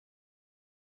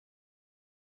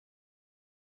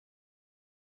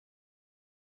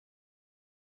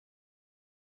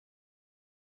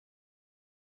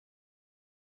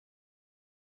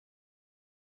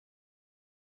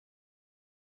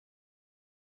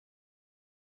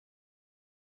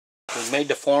We made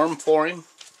the form for him.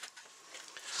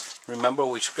 Remember,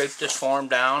 we scraped this form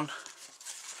down.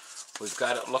 We've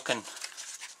got it looking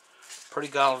pretty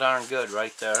gol darn good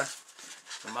right there.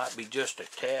 It might be just a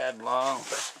tad long,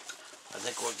 but I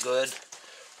think we're good.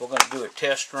 We're going to do a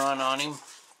test run on him.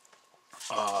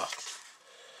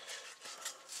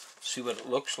 See what it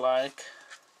looks like.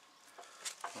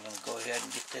 I'm going to go ahead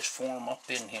and get this form up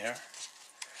in here.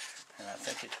 And I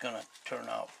think it's going to turn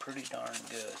out pretty darn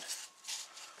good.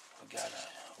 We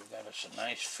got us a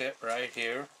nice fit right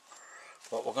here.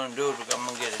 What we're going to do is I'm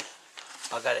going to get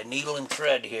I got a needle and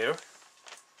thread here.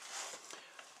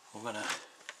 We're going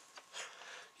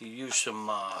to use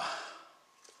some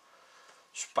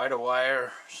spider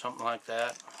wire, something like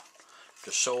that,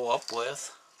 to sew up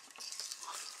with.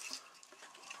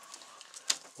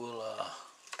 We'll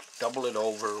double it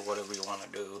over, whatever you want to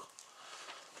do.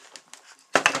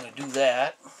 I'm going to do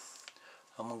that.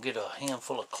 I'm going to get a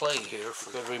handful of clay here,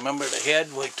 because remember the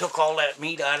head, we took all that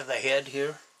meat out of the head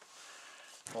here.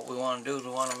 What we want to do is we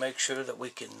want to make sure that we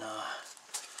can,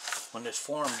 when this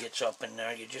form gets up in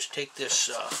there, you just take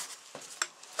this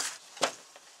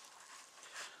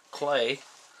clay,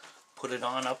 put it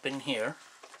on up in here,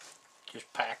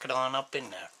 just pack it on up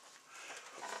in there.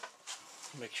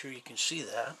 Make sure you can see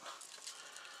that.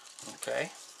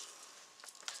 Okay.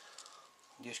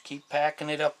 Just keep packing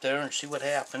it up there and see what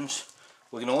happens.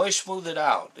 We can always smooth it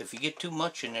out. If you get too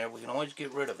much in there, we can always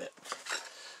get rid of it.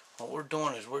 What we're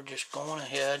doing is we're just going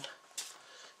ahead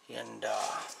and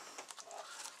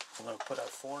we're going to put our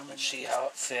form and see how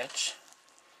it fits.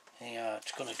 Yeah,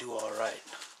 it's going to do all right.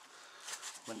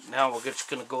 But now we're just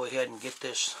going to go ahead and get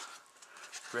this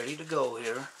ready to go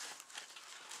here.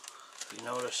 You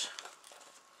notice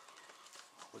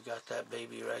we got that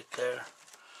baby right there.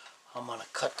 I'm going to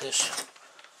cut this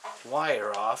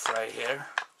wire off right here.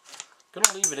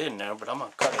 Gonna leave it in there, but I'm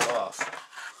gonna cut it off.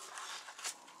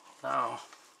 Now,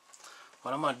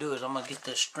 what I'm gonna do is I'm gonna get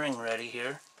this string ready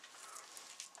here.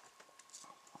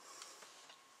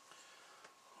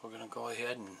 We're gonna go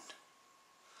ahead and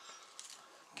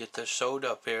get this sewed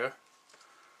up here.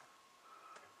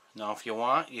 Now, if you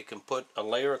want, you can put a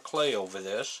layer of clay over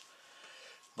this,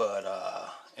 but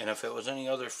and if it was any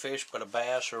other fish but a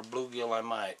bass or a bluegill, I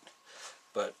might.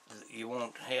 But you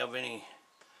won't have any.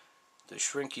 The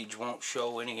shrinkage won't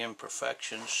show any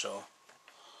imperfections, so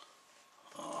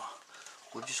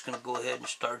we're just going to go ahead and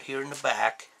start here in the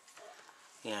back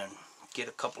and get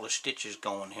a couple of stitches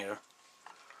going here.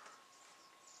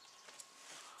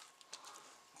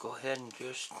 Go ahead and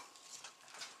just...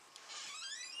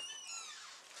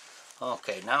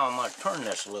 Okay, now I'm going to turn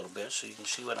this a little bit so you can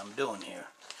see what I'm doing here.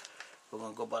 We're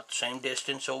going to go about the same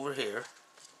distance over here.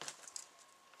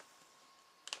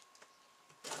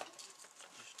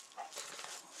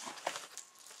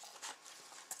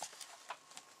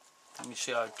 You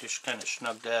see how I just kind of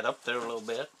snugged that up there a little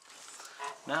bit.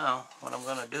 Now, what I'm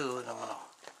going to do is I'm going to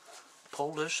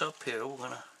pull this up here. We're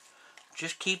going to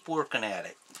just keep working at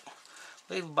it.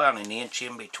 Leave about an inch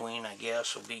in between, I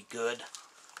guess, will be good.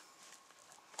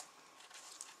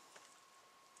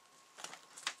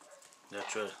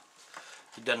 That's a,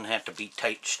 it doesn't have to be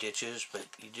tight stitches, but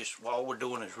you just, all we're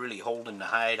doing is really holding the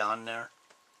hide on there.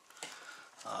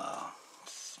 A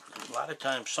lot of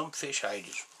times, some fish hide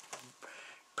is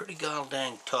pretty god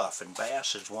dang tough, and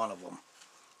bass is one of them.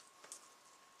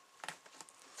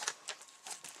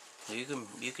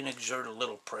 You can exert a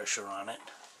little pressure on it.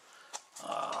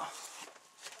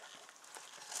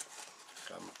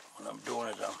 What I'm doing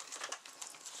is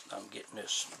I'm getting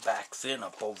this back fin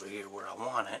up over here where I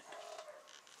want it,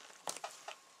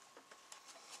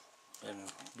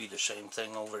 and be the same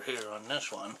thing over here on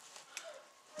this one.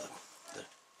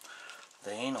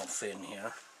 The anal fin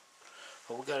here.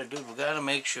 What we got to do is we got to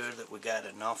make sure that we got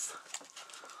enough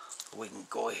so we can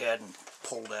go ahead and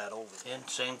pull that over. And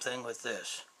same thing with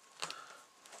this.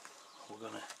 We're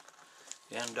going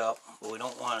to end up, we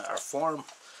don't want our form,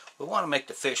 we want to make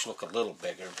the fish look a little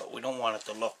bigger, but we don't want it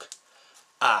to look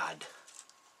odd.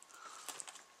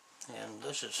 And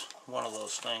this is one of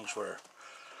those things where,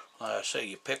 like I say,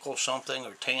 you pickle something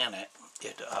or tan it,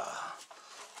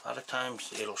 a lot of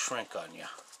times it'll shrink on you.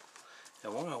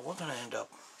 And we're going to end up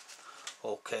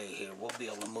okay here. We'll be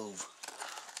able to move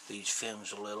these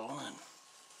fins a little and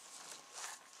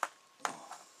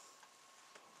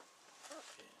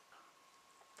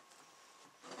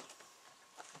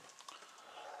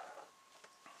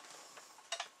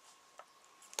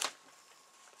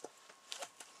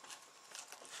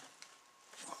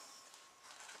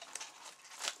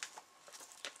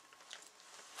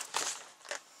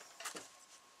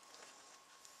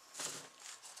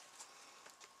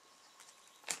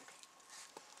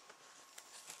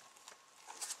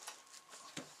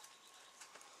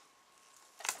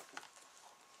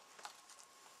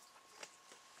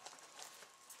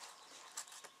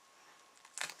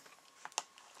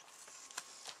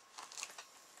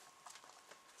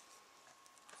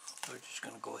we're just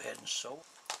going to go ahead and sew.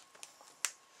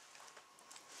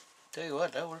 Tell you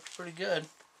what, that works pretty good.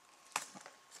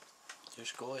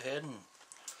 Just go ahead and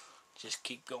just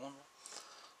keep going.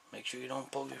 Make sure you don't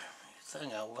pull your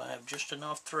thing out. We're going to have just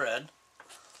enough thread.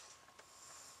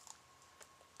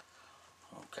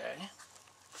 Okay.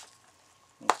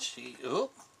 Let's see.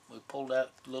 Oop, we pulled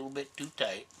that a little bit too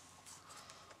tight.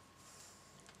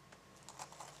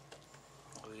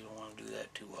 We don't want to do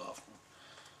that too often.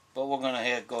 But we're going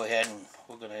to go ahead and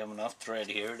we're going to have enough thread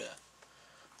here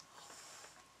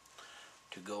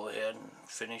to go ahead and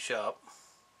finish up.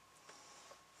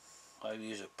 I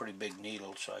use a pretty big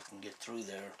needle so I can get through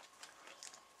there.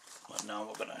 But now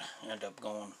we're going to end up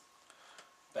going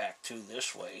back through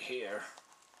this way here.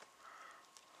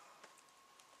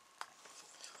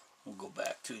 We'll go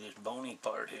back through this bony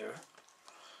part here.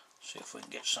 See if we can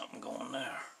get something going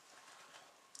there.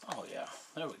 Oh yeah,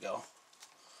 there we go.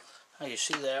 Now you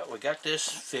see that? We got this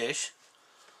fish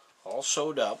all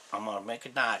sewed up. I'm going to make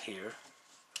a knot here.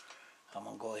 I'm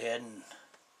going to go ahead and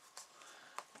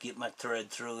get my thread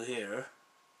through here.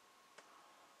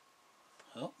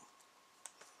 Oh,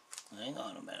 hang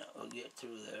on a minute. We'll get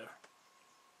through there.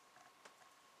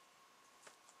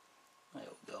 There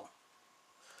we go.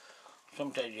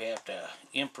 Sometimes you have to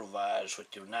improvise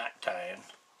with your knot tying.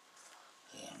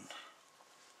 And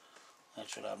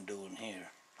that's what I'm doing here.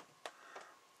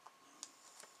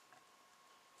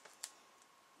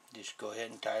 Just go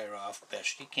ahead and tie her off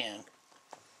best you can.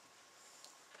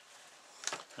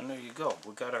 And there you go.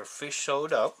 We got our fish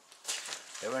sewed up.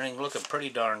 Everything's looking pretty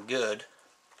darn good.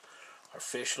 Our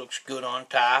fish looks good on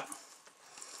top.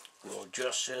 We'll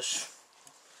adjust this.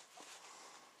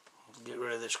 Get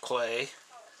rid of this clay.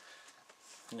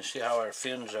 And you see how our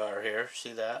fins are here.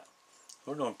 See that?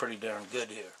 We're doing pretty darn good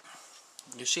here.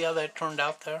 You see how that turned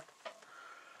out there?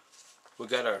 We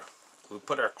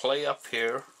put our clay up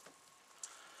here.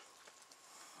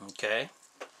 Okay.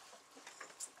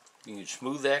 You can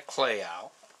smooth that clay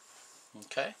out.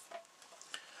 Okay.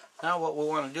 Now what we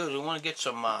want to do is we want to get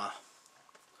some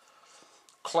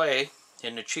clay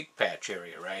in the cheek patch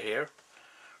area right here.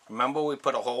 Remember we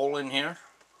put a hole in here?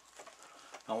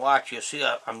 Now watch, you see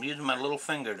I'm using my little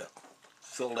finger to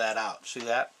fill that out. See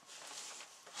that?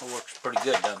 It works pretty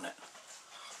good, doesn't it?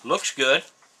 Looks good.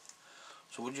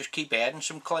 So we'll just keep adding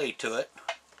some clay to it.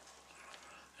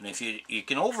 And if you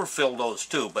can overfill those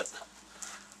too, but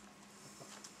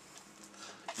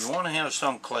you want to have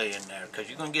some clay in there because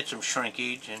you're going to get some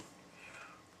shrinkage, and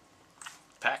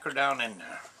pack her down in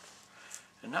there.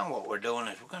 And now what we're doing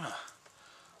is we're going to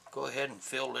go ahead and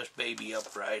fill this baby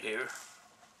up right here.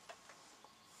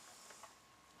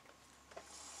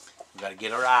 We've got to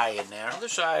get our eye in there.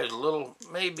 This eye is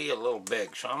maybe a little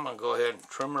big, so I'm going to go ahead and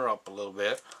trim her up a little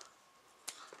bit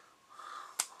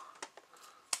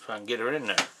so I can get her in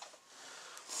there.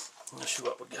 Let's see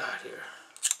what we got here.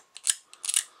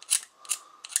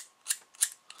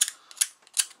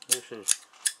 This is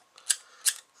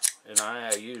an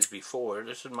eye I used before.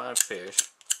 This is my fish.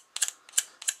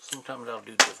 Sometimes I'll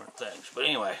do different things. But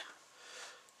anyway,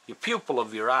 your pupil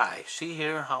of your eye. See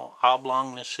here how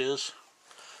oblong this is?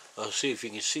 Let's see if you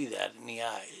can see that in the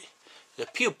eye. The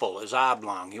pupil is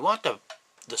oblong. You want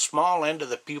the small end of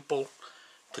the pupil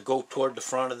to go toward the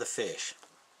front of the fish.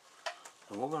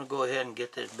 And we're going to go ahead and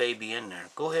get this baby in there.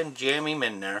 Go ahead and jam him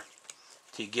in there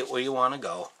till you get where you want to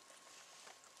go.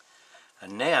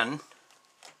 And then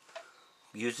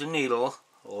use a needle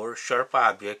or a sharp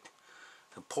object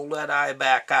and pull that eye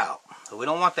back out. So we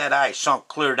don't want that eye sunk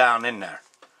clear down in there.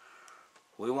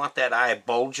 We want that eye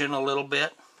bulging a little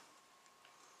bit.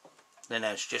 Then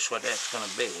that's just what that's going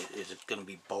to be. Is it's going to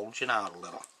be bulging out a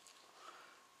little.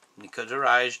 Because her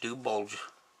eyes do bulge.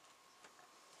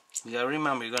 You got to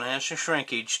remember, you're going to have some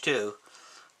shrinkage too.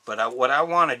 But what I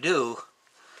want to do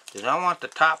is I want the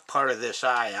top part of this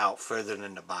eye out further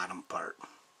than the bottom part.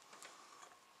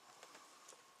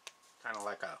 Kind of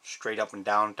like a straight up and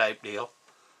down type deal.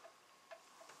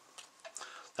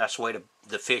 That's the way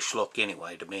the fish look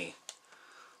anyway to me.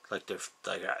 Like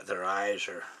their eyes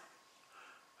are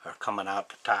coming out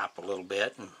the top a little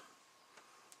bit. And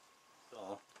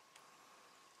so,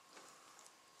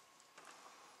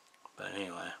 but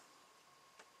anyway.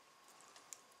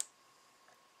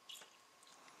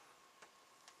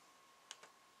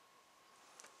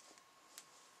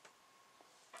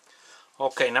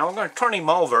 Okay, now we're going to turn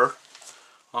him over.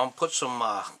 I'm going to put some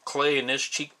clay in this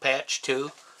cheek patch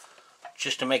too,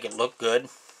 just to make it look good.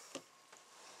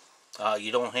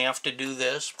 You don't have to do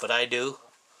this, but I do.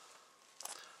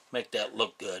 Make that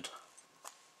look good.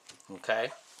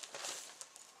 Okay?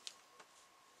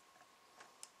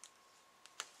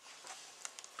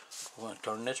 We're going to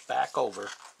turn this back over.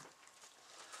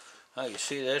 Now you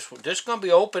see this? This is going to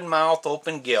be open mouth,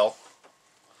 open gill.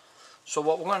 So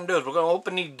what we're going to do is we're going to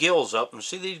open these gills up. And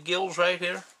see these gills right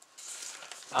here?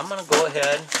 I'm going to go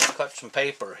ahead and cut some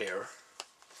paper here.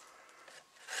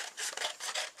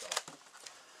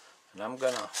 And I'm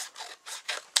going to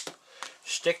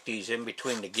stick these in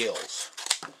between the gills.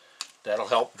 That'll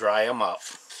help dry them up.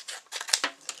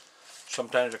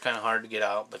 Sometimes they're kind of hard to get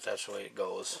out, but that's the way it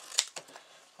goes.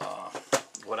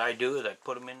 What I do is I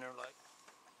put them in there like,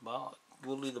 well,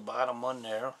 we'll leave the bottom one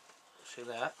there. See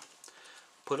that?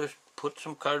 Put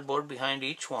some cardboard behind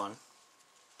each one.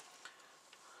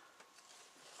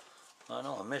 Oh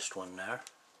no, I missed one there.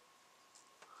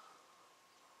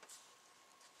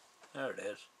 There it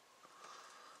is.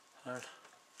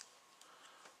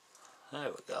 There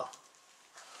we go.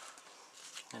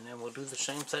 And then we'll do the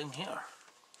same thing here.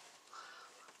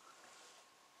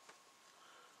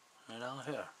 Right out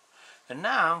here. And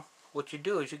now, what you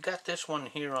do is you got this one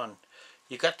here on,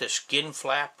 you got the skin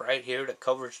flap right here that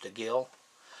covers the gill.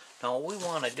 Now what we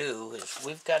want to do is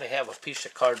we've got to have a piece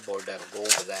of cardboard that'll go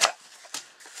over that.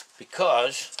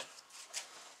 Because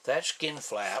that skin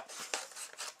flap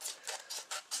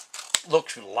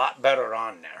looks a lot better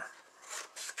on there.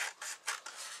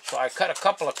 So I cut a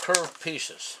couple of curved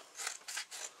pieces.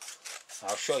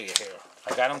 I'll show you here.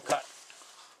 I got them cut.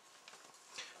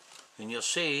 And you'll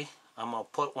see I'm going to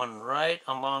put one right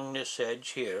along this edge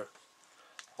here,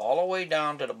 all the way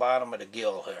down to the bottom of the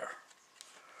gill here.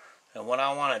 And what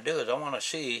I want to do is I want to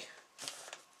see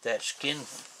that skin,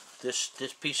 this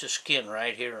piece of skin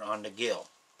right here on the gill.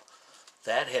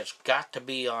 That has got to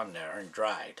be on there and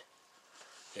dried.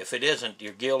 If it isn't,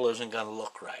 your gill isn't going to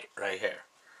look right here.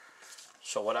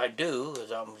 So what I do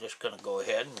is I'm just going to go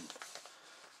ahead and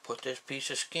put this piece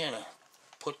of skin,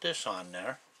 put this on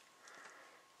there.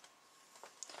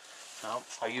 Now,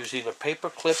 I use either paper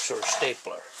clips or a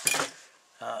stapler.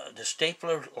 The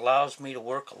stapler allows me to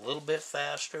work a little bit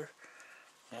faster.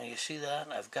 Now you see that?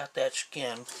 I've got that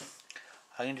skin.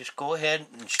 I can just go ahead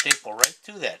and staple right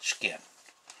through that skin.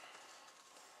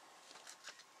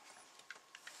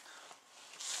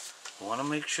 I want to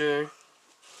make sure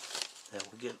that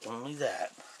we get only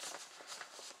that.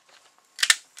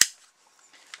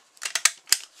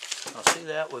 Now see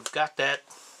that? We've got that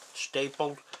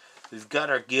stapled. We've got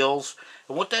our gills.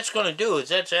 And what that's going to do is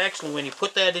that's actually, when you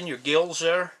put that in your gills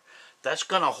there, that's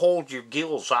going to hold your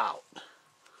gills out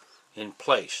in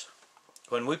place.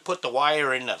 When we put the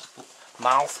wire in the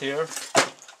mouth here,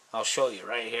 I'll show you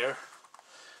right here.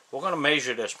 We're going to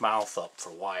measure this mouth up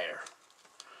for wire.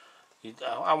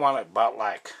 I want it about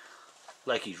like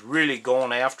he's really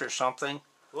going after something.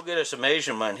 We'll get us a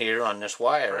measurement here on this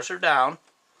wire. Press her down.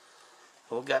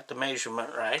 We've got the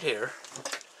measurement right here.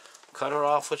 Cut her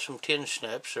off with some tin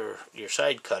snips or your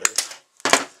side cutter.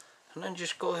 And then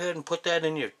just go ahead and put that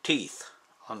in your teeth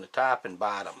on the top and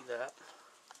bottom.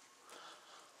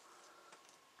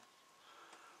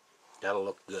 That'll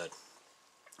look good.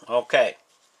 Okay.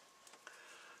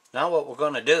 Now what we're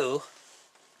going to do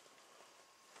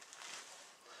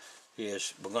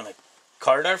is we're going to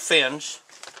card our fins,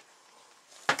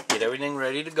 get everything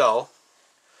ready to go.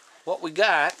 What we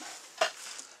got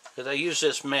is I use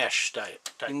this mesh type.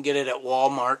 You can get it at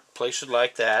Walmart, places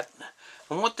like that.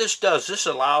 And what this does, this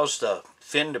allows the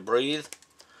fin to breathe,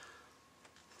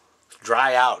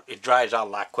 dry out. It dries out a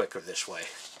lot quicker this way.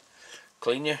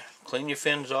 Clean your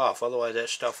fins off, otherwise that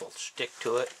stuff will stick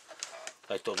to it,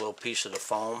 like the little piece of the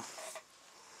foam.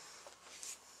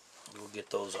 We'll get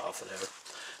those off of there.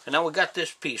 And now we got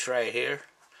this piece right here.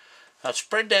 Now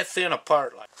spread that fin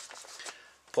apart.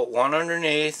 Put one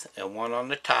underneath and one on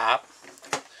the top.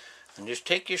 And just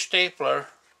take your stapler,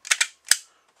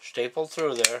 staple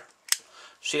through there.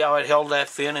 See how it held that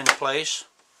fin in place?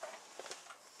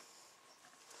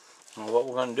 And what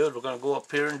we're going to do is we're going to go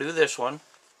up here and do this one.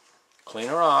 Clean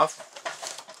her off.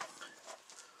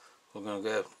 We're going to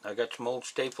go, I got some old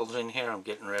staples in here I'm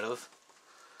getting rid of.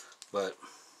 But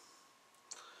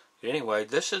anyway,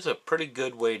 this is a pretty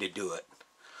good way to do it.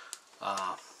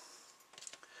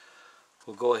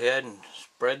 We'll go ahead and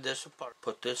spread this apart.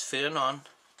 Put this fin on.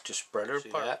 Just spread her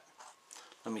apart. That?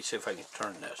 Let me see if I can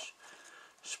turn this.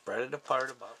 Spread it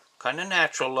apart about. Kind of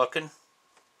natural looking.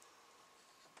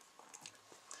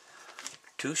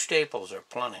 2 staples are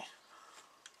plenty.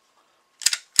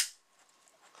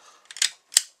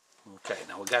 Okay,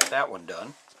 now we got that one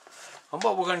done. And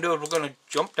what we're going to do is we're going to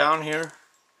jump down here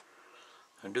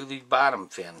and do these bottom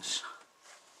fins.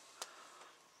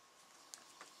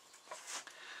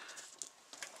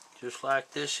 Just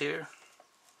like this here.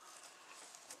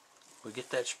 We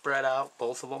get that spread out,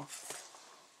 both of them.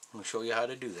 I'll show you how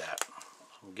to do that.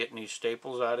 I'm getting these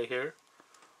staples out of here.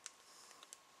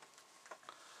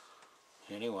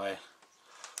 Anyway,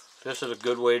 this is a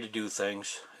good way to do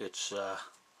things. It's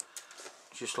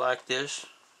just like this.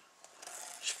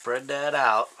 Spread that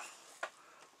out.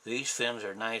 These fins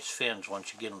are nice fins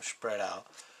once you get them spread out.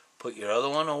 Put your other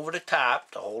one over the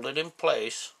top to hold it in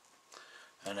place,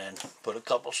 and then put a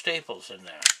couple staples in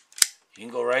there. You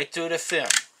can go right through the fin,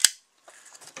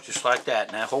 just like that,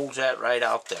 and that holds that right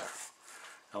out there.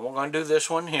 Now we're going to do this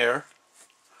one here.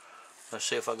 Let's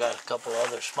see if I got a couple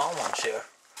other small ones here.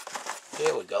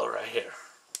 Here we go, right here.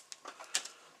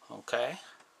 Okay.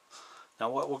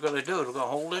 Now what we're going to do is we're going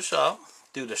to hold this up,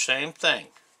 do the same thing.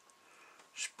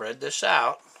 Spread this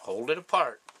out, hold it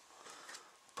apart.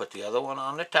 Put the other one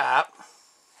on the top.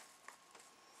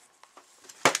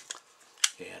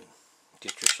 And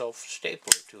get yourself a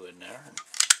staple or two in there. And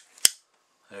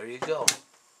there you go.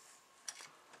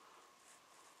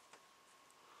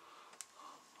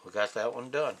 We got that one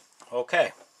done.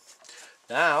 Okay.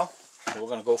 Now we're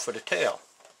going to go for the tail.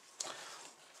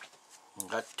 We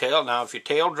got the tail. Now if your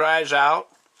tail dries out,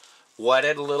 wet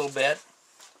it a little bit.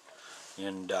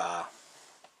 And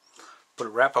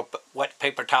wrap a wet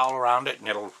paper towel around it, and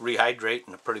it'll rehydrate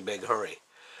in a pretty big hurry.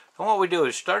 And what we do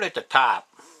is start at the top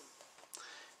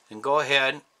and go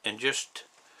ahead and just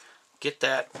get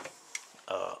that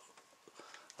a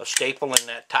staple in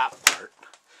that top part.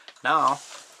 Now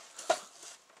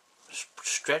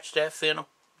stretch that fin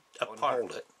apart.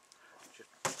 Hold it.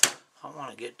 I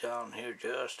want to get down here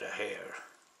just a hair.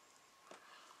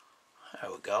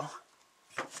 There we go.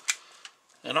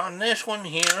 And on this one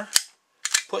here,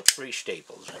 put 3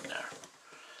 staples in there.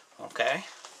 Okay.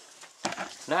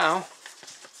 Now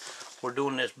we're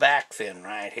doing this back fin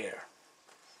right here.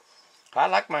 I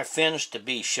like my fins to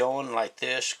be showing like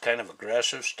this, kind of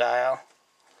aggressive style.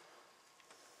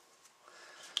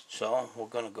 So we're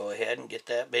going to go ahead and get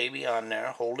that baby on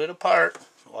there. Hold it apart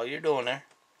while you're doing it.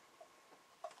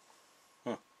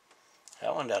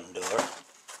 That one doesn't do it.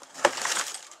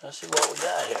 Let's see what we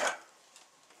got here.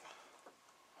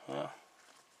 Well,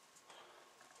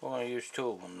 we're going to use 2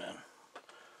 of them then.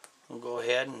 We'll go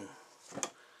ahead and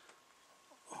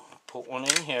put one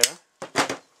in here.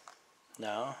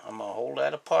 Now I'm going to hold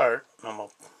that apart, and I'm going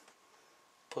to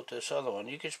put this other one.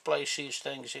 You can place these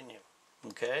things in here.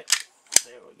 Okay,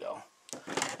 there we go.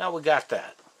 Now we got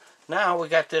that. Now we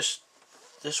got this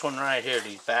one right here,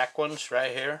 these back ones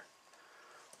right here.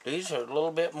 These are a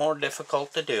little bit more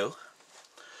difficult to do.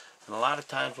 And a lot of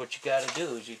times what you got to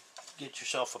do is you get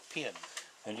yourself a pin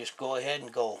and just go ahead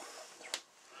and go.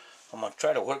 I'm going to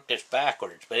try to work this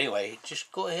backwards, but anyway,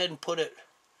 just go ahead and put it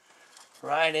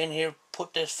right in here.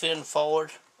 Put this fin forward.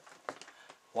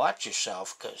 Watch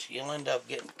yourself, because you'll end up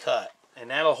getting cut. And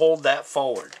that'll hold that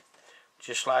forward,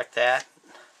 just like that.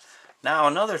 Now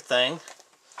another thing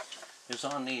is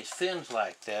on these fins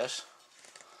like this.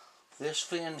 This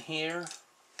fin here,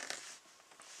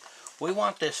 we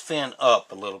want this fin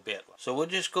up a little bit. So we'll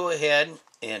just go ahead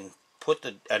and put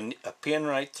a pin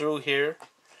right through here,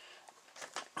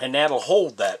 and that'll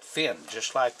hold that fin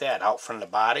just like that out from the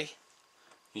body.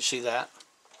 You see that?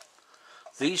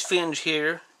 These fins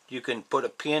here, you can put a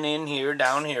pin in here,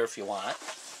 down here if you want,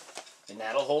 and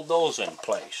that'll hold those in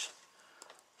place.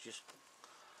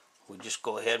 We just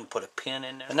go ahead and put a pin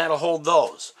in there, and that'll hold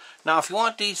those. Now if you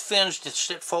want these fins to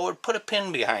sit forward, put a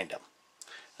pin behind them.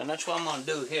 And that's what I'm going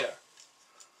to do here.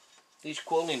 These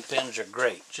quilting pins are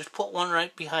great. Just put one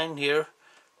right behind here,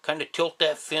 kind of tilt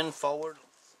that fin forward,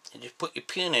 and just put your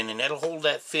pin in, and that'll hold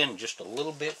that fin just a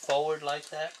little bit forward like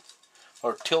that,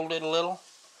 or tilt it a little.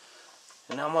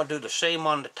 And now I'm going to do the same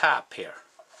on the top here.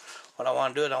 What I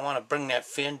want to do is I want to bring that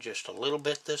fin just a little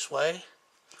bit this way.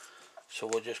 So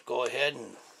we'll just go ahead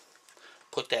and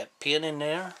put that pin in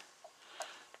there.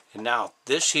 And now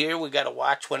this here, we got to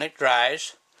watch when it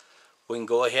dries. We can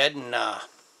go ahead and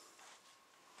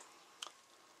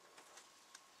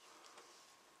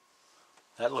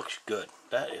that looks good.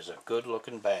 That is a good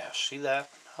looking bass. See that?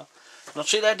 Now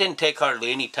see, that didn't take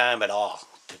hardly any time at all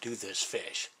to do this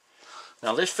fish.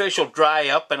 Now this fish will dry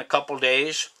up in a couple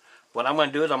days. What I'm going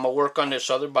to do is I'm going to work on this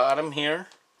other bottom here.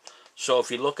 So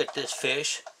if you look at this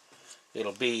fish,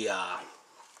 it'll be,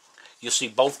 you'll see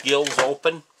both gills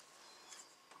open.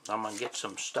 I'm going to get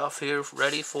some stuff here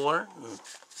ready for it. And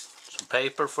some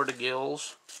paper for the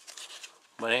gills.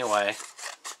 But anyway,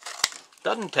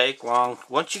 doesn't take long.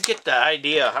 Once you get the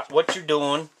idea what you're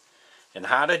doing and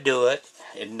how to do it,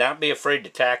 and not be afraid to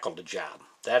tackle the job.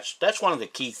 That's one of the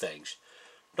key things.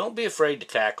 Don't be afraid to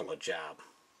tackle a job.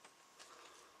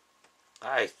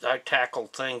 I tackle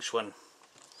things when,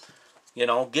 you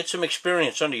know, get some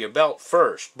experience under your belt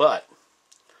first, but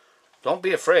don't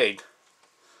be afraid.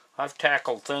 I've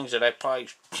tackled things that I probably,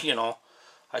 you know,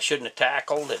 I shouldn't have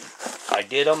tackled, and I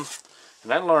did them,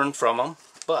 and I learned from them,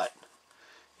 but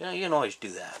you know, you can always do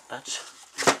that.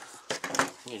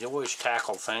 You always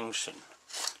tackle things, and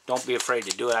don't be afraid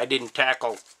to do it. I didn't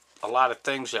tackle a lot of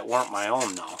things that weren't my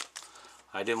own, though.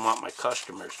 I didn't want my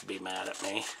customers to be mad at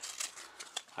me.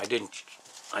 I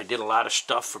did a lot of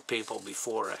stuff for people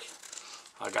before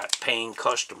I got paying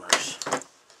customers.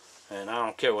 And I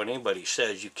don't care what anybody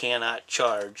says, you cannot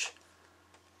charge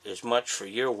as much for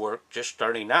your work just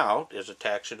starting out as a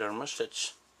taxidermist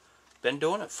that's been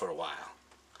doing it for a while.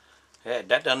 Yeah,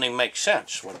 that doesn't even make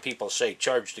sense when people say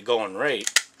charge the going rate.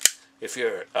 If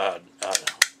you're a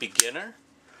beginner,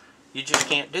 you just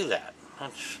can't do that.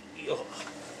 That's,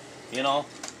 you know,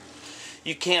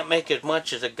 you can't make as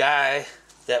much as a guy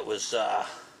that was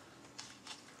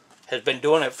has been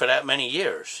doing it for that many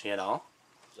years, you know.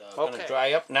 It's going to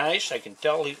dry up nice. I can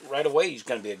tell right away he's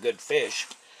going to be a good fish.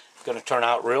 It's going to turn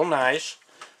out real nice.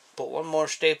 Put one more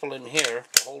staple in here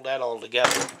to hold that all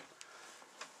together.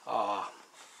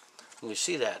 You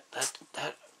see that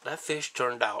fish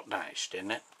turned out nice,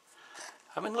 didn't it?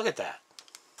 I mean, look at that.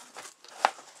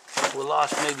 We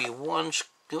lost maybe one.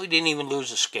 We didn't even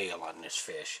lose a scale on this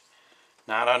fish.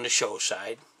 Not on the show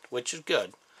side, which is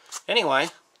good. Anyway,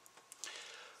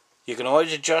 you can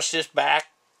always adjust this back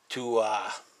to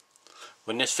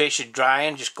when this fish is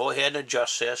drying. Just go ahead and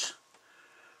adjust this.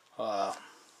 I've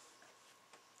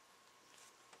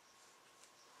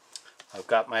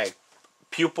got my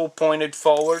pupil pointed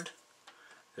forward.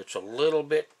 It's a little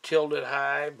bit tilted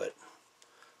high, but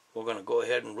we're going to go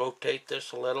ahead and rotate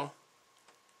this a little.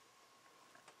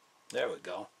 There we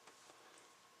go.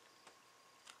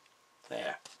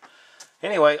 There.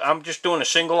 Anyway, I'm just doing a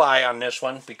single eye on this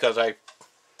one because I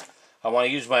want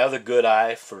to use my other good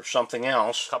eye for something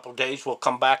else. A couple days we'll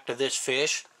come back to this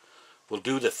fish. We'll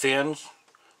do the fins.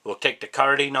 We'll take the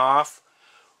carding off.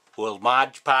 We'll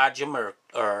Mod Podge them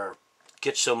or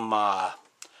get some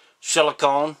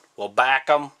silicone. We'll back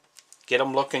them. Get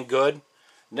them looking good.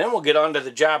 And then we'll get on to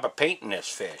the job of painting this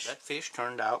fish. That fish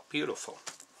turned out beautiful.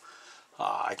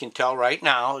 I can tell right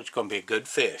now it's going to be a good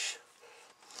fish.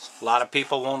 A lot of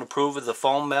people won't approve of the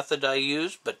foam method I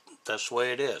use, but that's the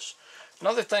way it is.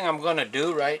 Another thing I'm going to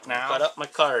do right now, cut up my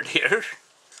card here.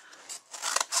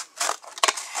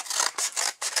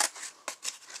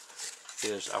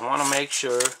 Is I want to make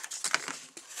sure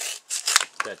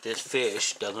that this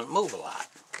fish doesn't move a lot.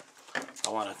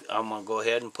 I'm going to go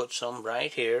ahead and put some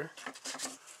right here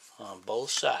on both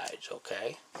sides,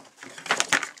 okay?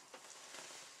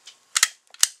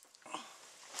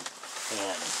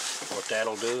 And what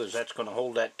that'll do is that's going to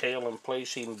hold that tail in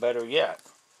place even better yet.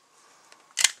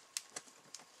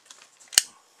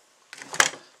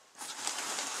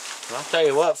 And I'll tell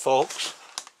you what, folks,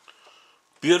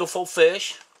 beautiful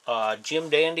fish, Jim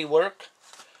Dandy work.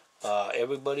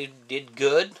 Everybody did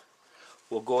good.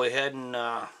 We'll go ahead and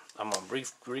I'm going to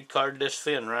recard this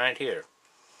fin right here.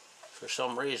 For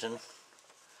some reason,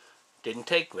 didn't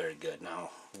take very good. Now,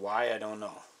 why, I don't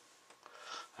know.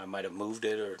 I might have moved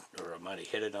it or I might have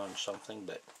hit it on something,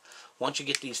 but once you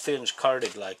get these fins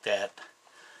carded like that,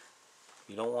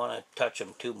 you don't want to touch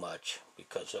them too much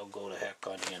because they'll go to heck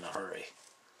on you in a hurry.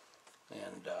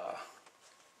 And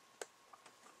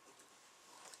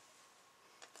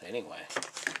anyway,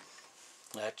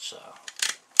 that's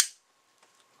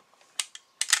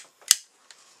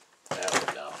there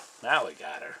we go. Now we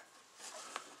got her.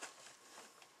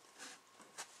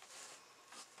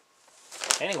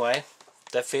 Anyway,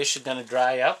 that fish is going to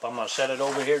dry up. I'm going to set it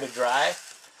over here to dry.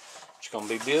 It's going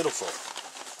to be beautiful.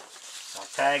 I'll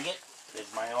tag it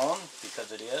as my own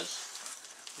because it is.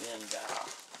 And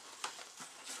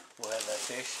we'll have that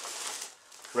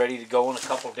fish ready to go in a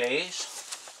couple days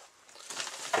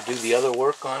to do the other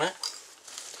work on it.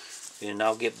 And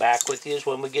I'll get back with you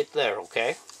when we get there,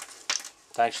 okay?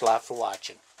 Thanks a lot for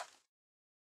watching.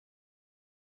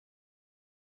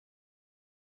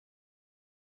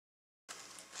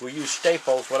 We use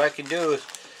staples. What I can do is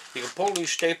you can pull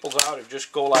these staples out or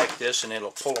just go like this and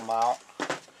it'll pull them out.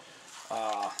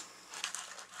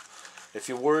 If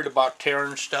you're worried about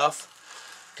tearing stuff,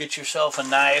 get yourself a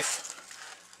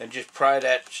knife and just pry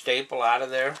that staple out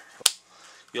of there.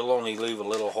 You'll only leave a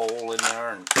little hole in there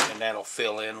and that'll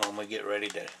fill in when we get ready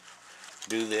to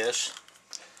do this.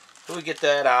 So we get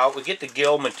that out. We get the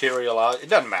gill material out. It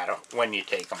doesn't matter when you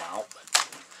take them out, but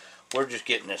we're just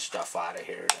getting this stuff out of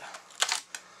here.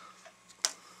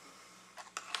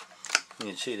 You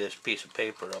can see this piece of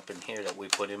paper up in here that we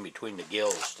put in between the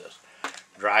gills to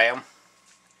dry them.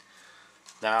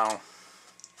 Now,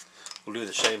 we'll do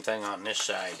the same thing on this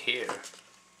side here.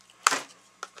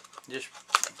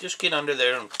 Just get under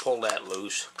there and pull that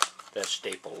loose, that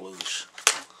staple loose.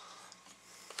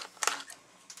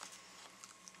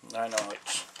 I know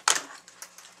it's,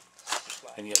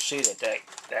 and you'll see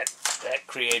that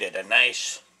created a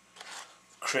nice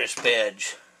crisp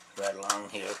edge right along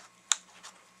here.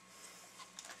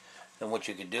 And what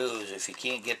you can do is, if you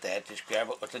can't get that, just grab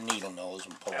it with the needle nose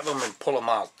and pull them and pull them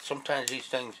out. Sometimes these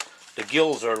things, the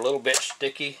gills are a little bit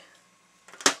sticky.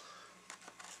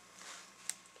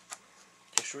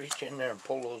 Just reach in there and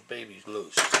pull those babies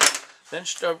loose. Then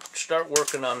start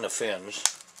working on the fins.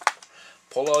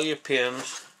 Pull all your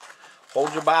pins.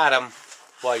 Hold your bottom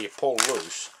while you pull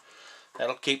loose.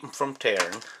 That'll keep them from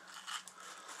tearing.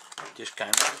 Just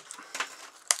kind of.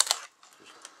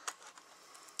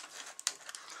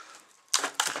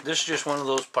 This is just one of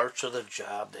those parts of the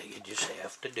job that you just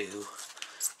have to do.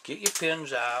 Get your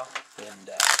pins out and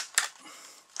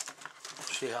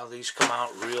see how these come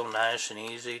out real nice and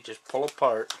easy. Just pull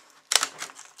apart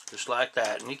just like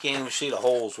that, and you can't even see the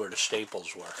holes where the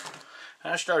staples were.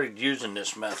 And I started using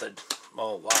this method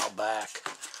a while back.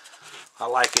 I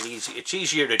like it easy. It's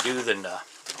easier to do than the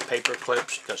paper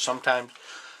clips, because sometimes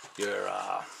your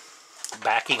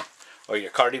backing or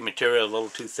your carding material is a little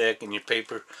too thick in your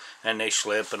paper and they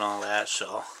slip and all that.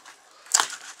 So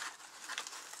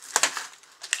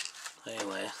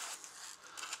anyway,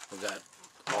 we got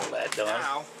all that done.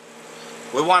 Now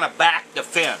we want to back the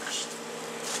fins.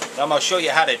 Now I'm going to show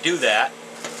you how to do that.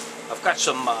 I've got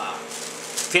some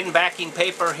fin backing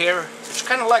paper here. It's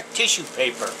kind of like tissue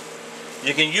paper.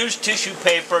 You can use tissue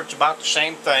paper, it's about the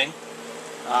same thing.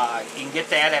 You can get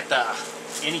that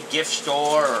at any gift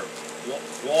store or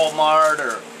Walmart,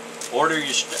 or order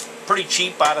your pretty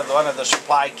cheap out of one of the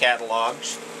supply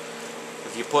catalogs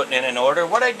if you're putting in an order.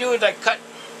 What I do is I cut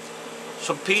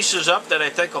some pieces up that I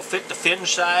think will fit the fin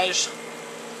size,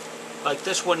 like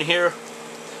this one here.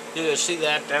 You can see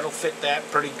that that'll fit that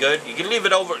pretty good. You can leave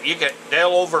it over, they'll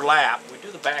overlap. We do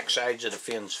the back sides of the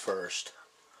fins first.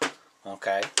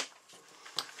 Okay,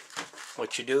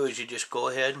 what you do is you just go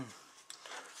ahead and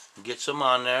get some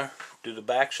on there. Do the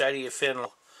back side of your fin.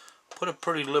 Put a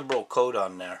pretty liberal coat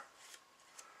on there.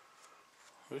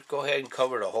 Just go ahead and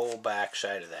cover the whole back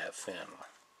side of that fin.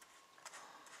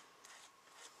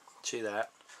 See that?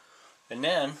 And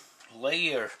then lay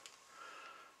your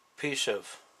piece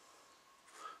of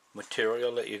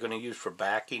material that you're going to use for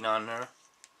backing on there,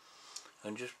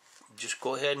 and just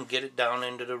go ahead and get it down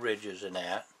into the ridges and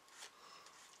that,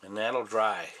 and that'll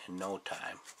dry in no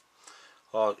time.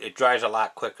 Well, it dries a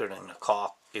lot quicker than the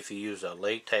caulk if you use a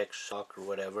latex caulk or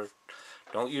whatever.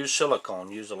 Don't use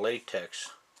silicone, use a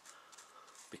latex,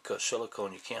 because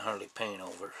silicone you can't hardly paint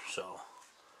over. So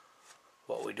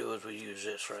what we do is we use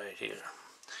this right here.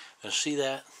 And see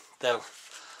that?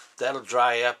 That'll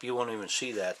dry up. You won't even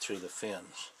see that through the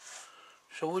fins.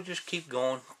 So we'll just keep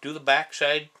going. Do the back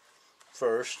side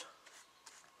first.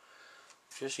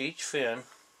 Just each fin.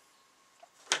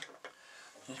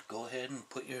 Just go ahead and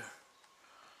put your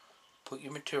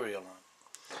material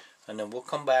on. And then we'll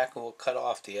come back and we'll cut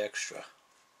off the extra.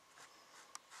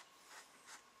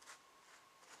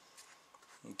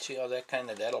 And see how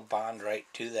that'll bond right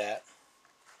to that.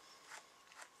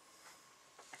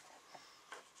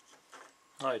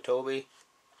 Hi Toby.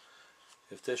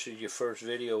 If this is your first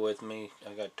video with me,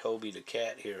 I got Toby the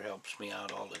cat here, helps me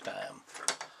out all the time.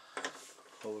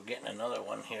 So we're getting another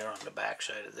one here on the back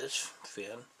side of this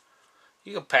fin.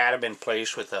 You can pat them in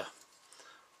place with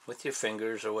your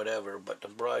fingers or whatever, but the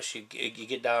brush, you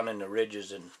get down in the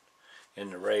ridges and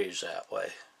in the rays that way.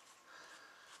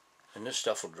 And this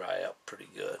stuff will dry up pretty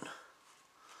good.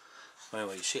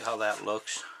 Anyway, you see how that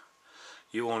looks?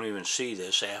 You won't even see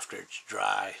this after it's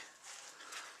dry.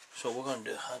 So we're going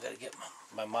to do, I got to get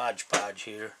my Mod Podge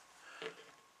here.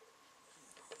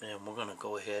 And we're going to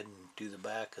go ahead and do the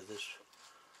back of this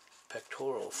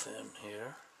pectoral fin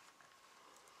here.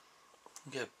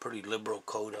 Get a pretty liberal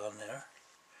coat on there.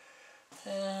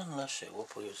 And let's see,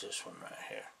 we'll use this one right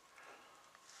here.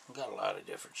 We've got a lot of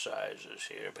different sizes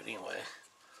here, but anyway,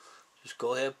 just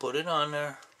go ahead, put it on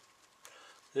there.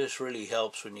 This really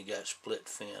helps when you got split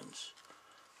fins.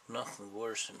 Nothing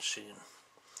worse than seeing.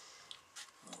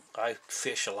 I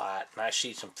fish a lot, and I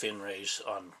see some fin rays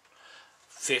on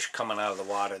fish coming out of the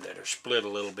water that are split a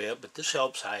little bit, but this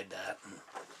helps hide that. And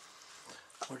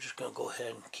we're just going to go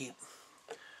ahead and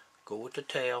go with the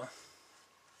tail.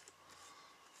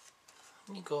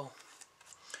 You go.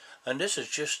 And this is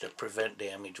just to prevent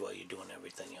damage while you're doing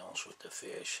everything else with the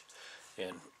fish.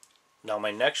 And now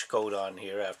my next coat on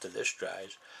here, after this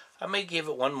dries, I may give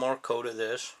it one more coat of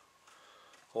this,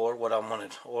 or what I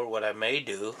may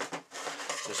do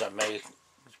is I may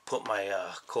put my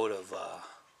coat of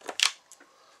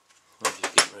I'm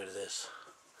just getting rid of this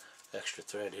extra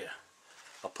thread here.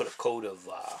 I'll put a coat of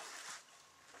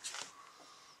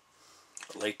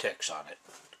latex on it,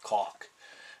 caulk,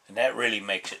 and that really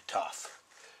makes it tough.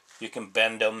 You can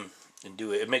bend them and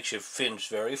do it. It makes your fins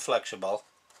very flexible.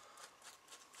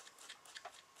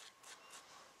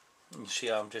 You see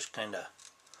how I'm just kind of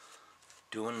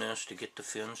doing this to get the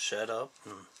fins set up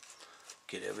and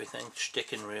get everything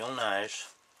sticking real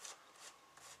nice,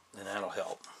 and that'll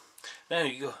help. There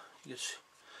you go. You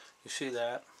see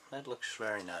that? That looks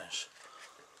very nice.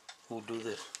 We'll do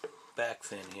the back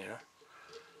fin here.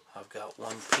 I've got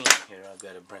one pin here I've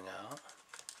got to bring out.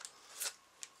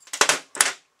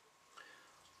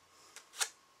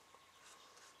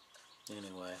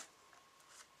 Anyway.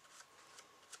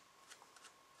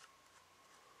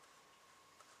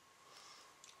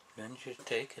 Then just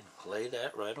take and lay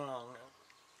that right along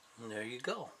there. And there you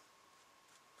go.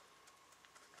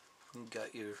 You got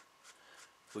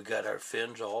we got our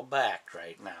fins all backed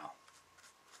right now.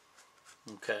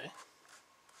 Okay.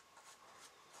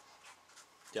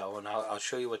 Yeah, and I'll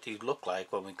show you what these look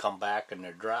like when we come back and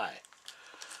they're dry.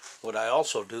 What I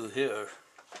also do here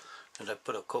is I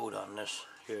put a coat on this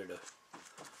here,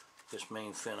 this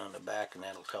main fin on the back, and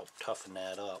that'll help toughen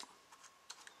that up.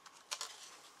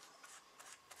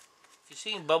 If you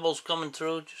see bubbles coming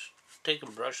through, just take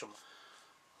and brush them.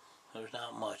 There's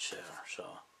not much there, so.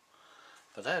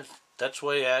 But that's the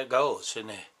way that goes,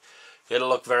 and it'll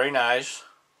look very nice.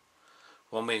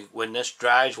 When this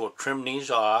dries, we'll trim these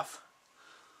off,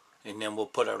 and then we'll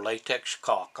put our latex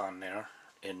caulk on there,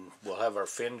 and we'll have our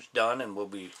fins done, and we'll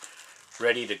be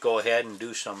ready to go ahead and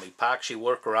do some epoxy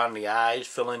work around the eyes,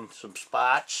 fill in some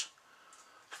spots.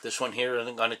 This one here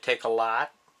isn't going to take a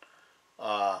lot.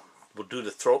 We'll do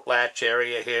the throat latch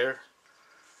area here,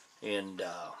 and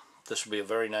this will be a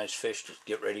very nice fish to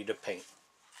get ready to paint.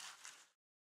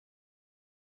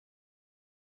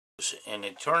 And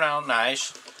it turned out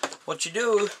nice. What you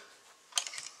do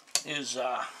is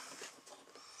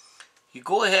you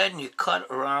go ahead and you cut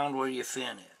around where you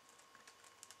fin it.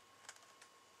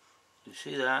 You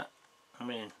see that? I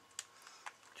mean,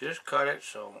 just cut it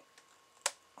so.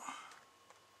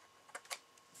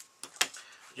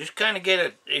 Just kind of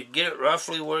get it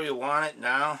roughly where you want it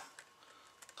now,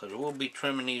 because we'll be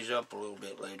trimming these up a little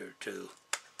bit later too.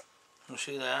 You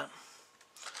see that?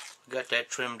 We got that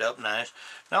trimmed up nice.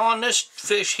 Now on this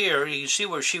fish here, you can see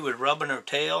where she was rubbing her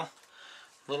tail.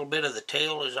 A little bit of the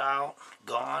tail is out,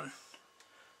 gone.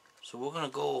 So we're going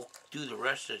to go do the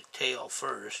rest of the tail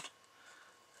first.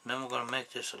 And then we're going to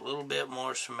make this a little bit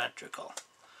more symmetrical.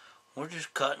 We're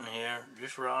just cutting here,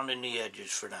 just rounding the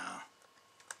edges for now.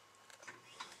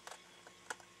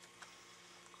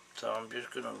 So I'm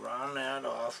just going to round that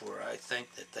off where I think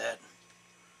that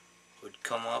would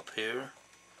come up here.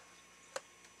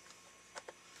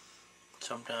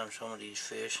 Sometimes some of these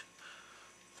fish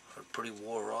are pretty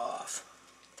wore off.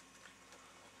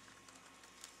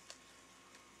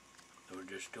 We're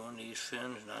just doing these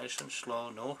fins nice and slow,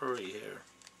 no hurry here.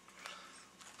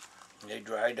 They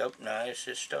dried up nice.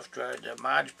 This stuff dried, the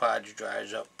Mod Podge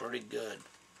dries up pretty good.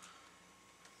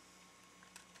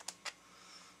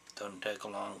 Doesn't take a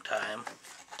long time.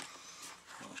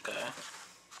 Okay.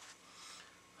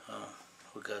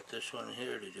 We got this one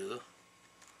here to do.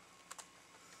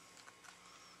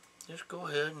 Just go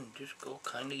ahead and just go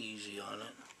kind of easy on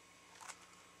it.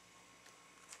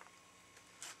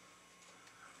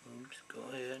 And just go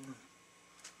ahead and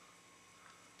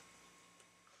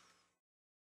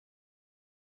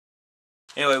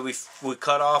anyway, we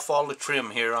cut off all the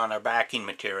trim here on our backing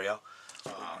material.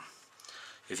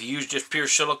 If you use just pure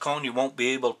silicone, you won't be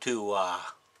able to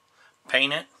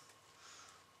paint it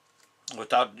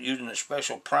without using a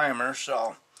special primer,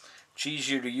 so it's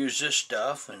easier to use this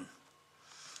stuff, and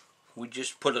we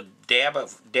just put a dab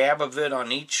of it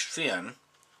on each fin,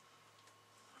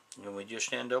 and we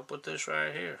just end up with this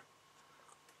right here.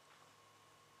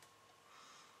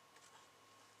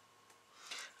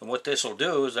 And what this will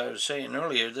do, as I was saying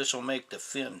earlier, this will make the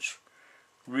fins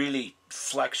really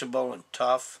flexible and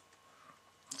tough.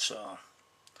 So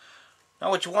now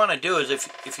what you want to do is,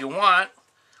 if you want,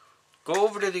 go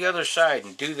over to the other side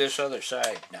and do this other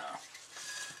side now.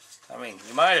 I mean,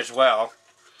 you might as well.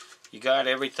 You got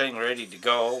everything ready to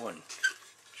go, and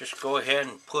just go ahead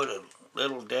and put a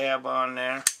little dab on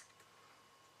there.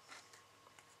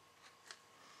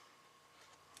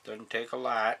 Doesn't take a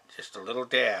lot, just a little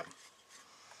dab.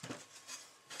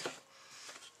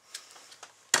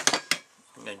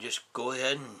 And just go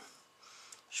ahead and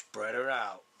spread her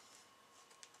out.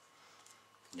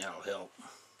 That'll help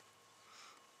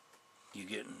you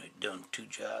getting it done 2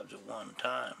 jobs at one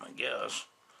time, I guess.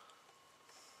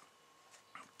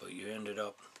 But you ended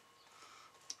up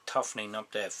toughening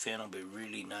up that fin. Will be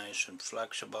really nice and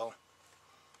flexible.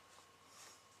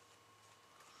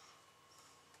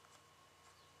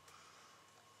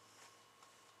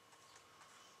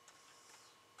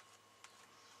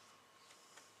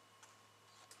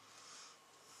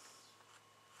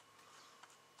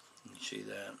 See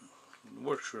that? It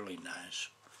works really nice.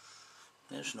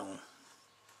 There's no...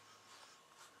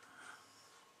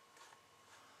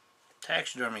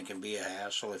 Taxidermy can be a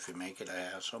hassle if you make it a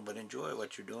hassle, but enjoy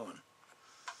what you're doing.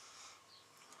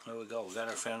 There we go. We got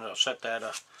our fins. I'll set that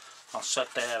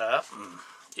up and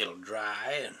it'll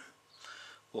dry, and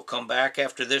we'll come back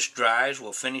after this dries.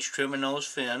 We'll finish trimming those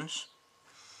fins.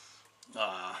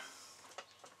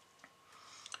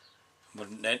 But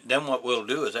then what we'll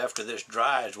do is after this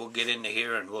dries, we'll get into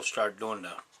here and we'll start doing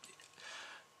the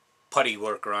putty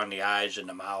work around the eyes and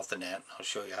the mouth and that. I'll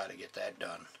show you how to get that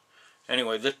done.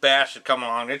 Anyway, this bass is coming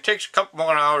along. It takes a couple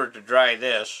more hours to dry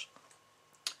this,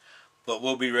 but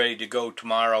we'll be ready to go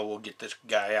tomorrow. We'll get this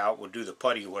guy out. We'll do the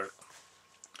putty work,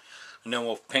 and then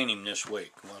we'll paint him this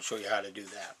week. I'll show you how to do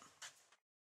that.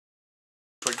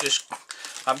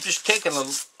 I'm just taking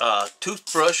a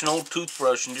toothbrush, an old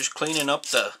toothbrush, and just cleaning up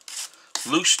the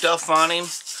loose stuff on him.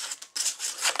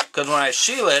 Because when I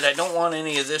seal it, I don't want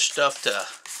any of this stuff to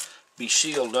be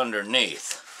sealed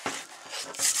underneath.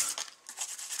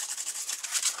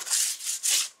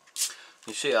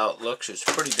 You see how it looks? It's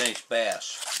a pretty nice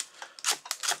bass.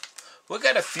 We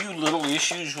got a few little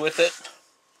issues with it.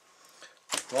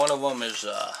 One of them is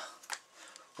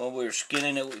when we were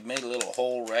skinning it, we made a little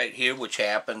hole right here, which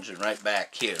happens, and right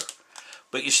back here.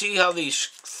 But you see how these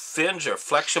fins are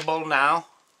flexible now?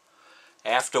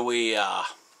 After we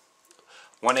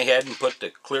went ahead and put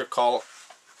the clear caulk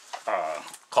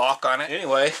on it.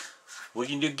 Anyway, we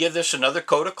can give this another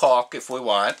coat of caulk if we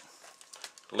want.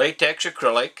 Latex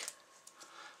acrylic.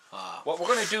 What we're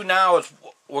going to do now is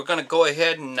we're going to go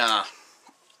ahead and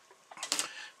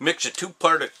mix a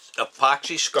 2-part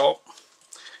epoxy sculpt.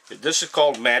 This is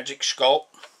called Magic Sculpt.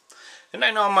 And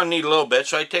I know I'm going to need a little bit,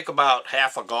 so I take about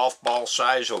half a golf ball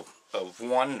size of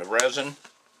one, the resin.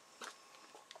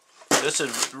 This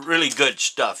is really good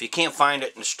stuff. You can't find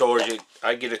it in the stores.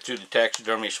 I get it through the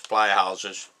taxidermy supply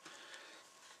houses.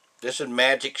 This is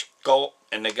Magic Sculpt,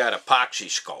 and they got epoxy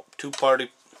sculpt. 2-part.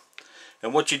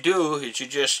 And what you do is you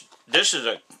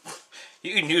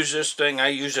can use this thing. I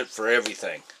use it for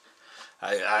everything.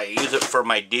 I use it for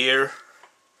my deer.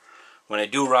 When I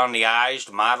do around the eyes,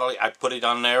 to model it, I put it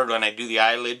on there when I do the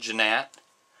eyelids and that.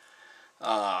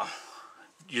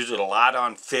 Use it a lot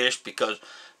on fish, because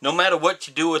no matter what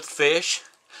you do with fish,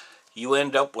 you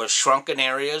end up with shrunken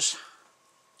areas.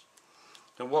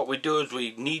 And what we do is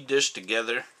we knead this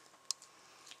together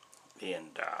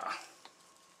and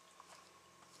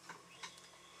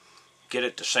get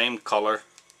it the same color.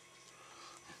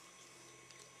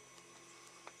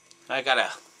 I got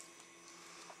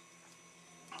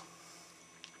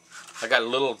a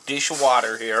little dish of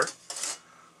water here.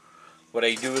 What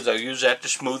I do is I use that to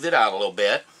smooth it out a little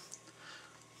bit.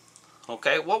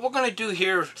 Okay, what we're going to do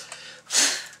here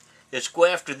is go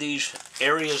after these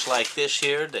areas like this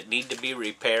here that need to be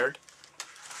repaired.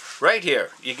 Right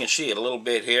here, you can see it a little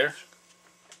bit here.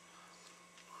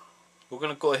 We're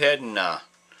going to go ahead and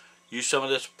use some of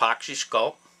this epoxy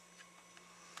sculpt.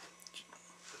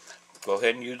 Go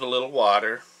ahead and use a little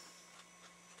water.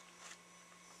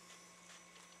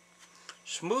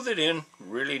 Smooth it in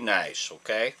really nice,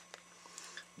 okay?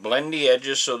 Blend the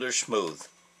edges so they're smooth.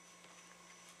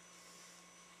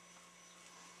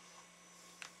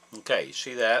 Okay, you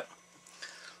see that?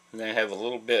 And then I have a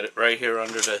little bit right here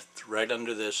under right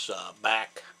under this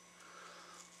back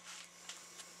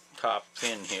top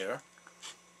fin here.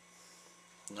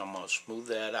 And I'm going to smooth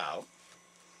that out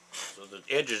so the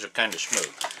edges are kind of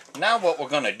smooth. Now what we're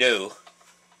going to do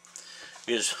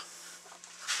is,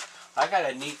 I got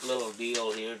a neat little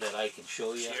deal here that I can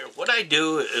show you. What I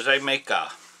do is I make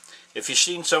if you've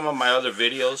seen some of my other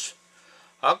videos,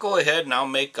 I'll go ahead and I'll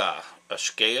make a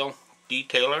scale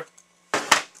detailer,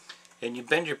 and you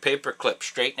bend your paper clip,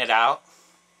 straighten it out,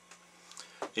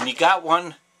 and you got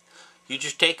one, you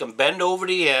just take them, bend over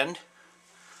the end.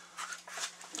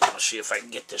 I'll see if I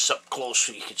can get this up close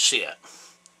so you can see it.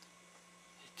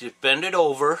 Just bend it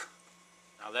over.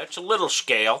 Now that's a little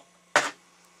scale,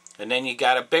 and then you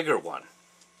got a bigger one.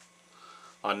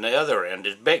 On the other end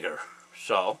is bigger,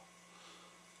 so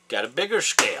got a bigger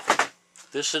scale.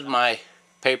 This is my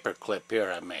paper clip here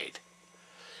I made.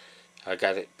 I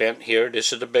got it bent here.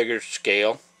 This is the bigger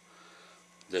scale.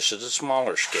 This is the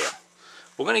smaller scale.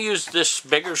 We're going to use this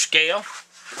bigger scale,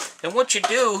 and what you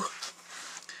do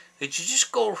is you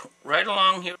just go right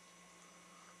along here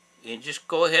and just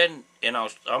go ahead and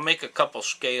I'll make a couple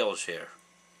scales here.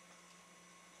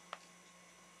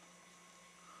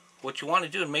 What you want to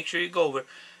do is make sure you go over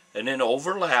and then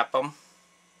overlap them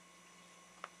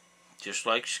just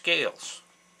like scales.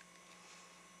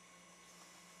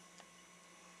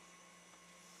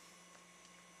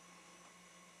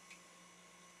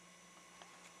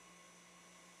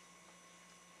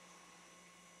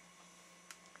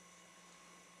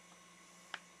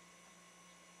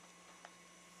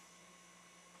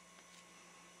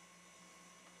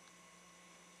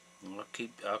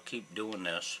 I'll keep doing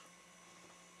this.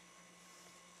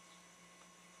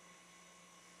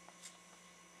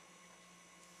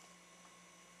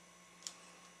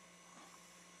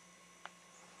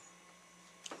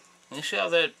 You see how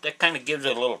that kind of gives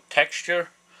it a little texture?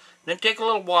 Then take a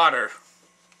little water,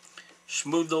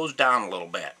 smooth those down a little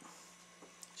bit,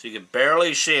 so you can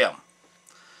barely see them.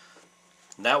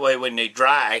 And that way when they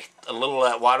dry, a little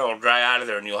of that water will dry out of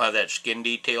there and you'll have that skin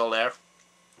detail there.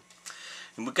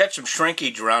 And we've got some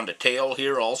shrinkage around the tail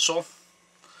here also.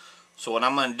 So what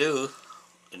I'm going to do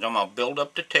is I'm going to build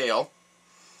up the tail.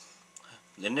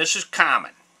 Then this is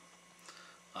common.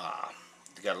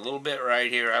 Got a little bit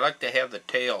right here. I like to have the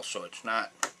tail so it's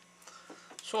not,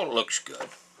 so it looks good.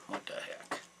 What the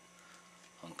heck?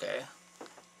 Okay.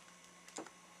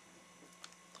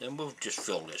 Then we'll just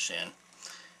fill this in.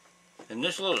 And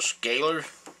this little scale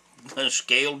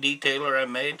detailer I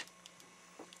made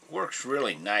works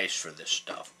really nice for this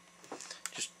stuff.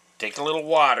 Just take a little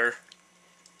water,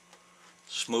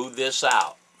 smooth this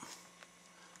out.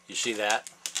 You see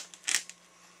that?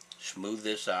 Smooth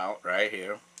this out right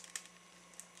here.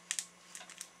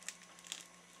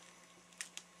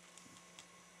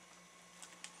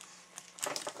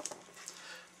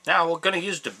 Now we're going to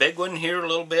use the big one here a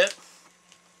little bit.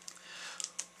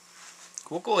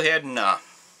 We'll go ahead and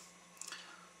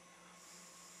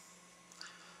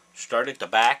start at the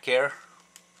back here.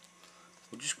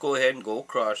 We'll just go ahead and go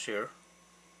across here.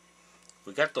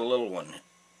 We got the little one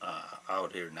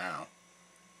out here now.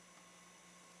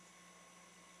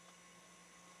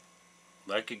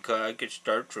 I could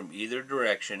start from either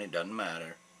direction, it doesn't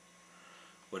matter.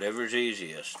 Whatever's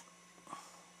easiest.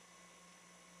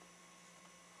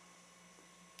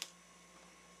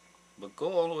 But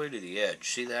go all the way to the edge,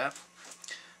 see that?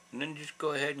 And then just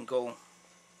go ahead and go,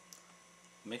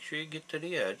 make sure you get to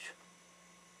the edge.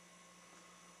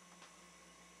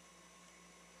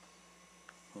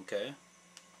 Okay.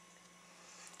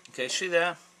 Okay, see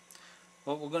that?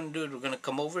 What we're going to do is we're going to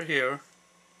come over here.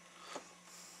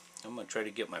 I'm going to try to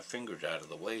get my fingers out of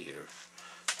the way here.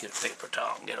 Get a paper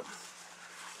towel and get them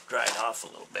dried off a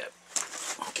little bit.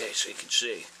 Okay, so you can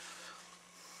see.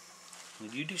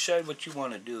 When you decide what you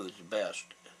want to do is the best.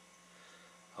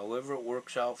 However it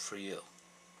works out for you.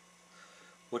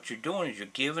 What you're doing is you're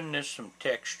giving this some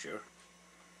texture.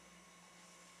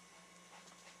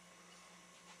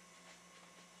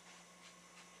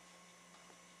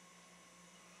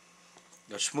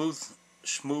 The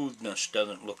smoothness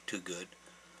doesn't look too good.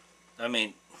 I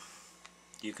mean,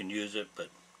 you can use it, but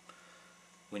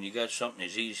when you got something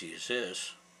as easy as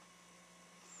this,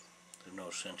 there's no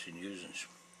sense in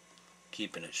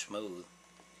keeping it smooth.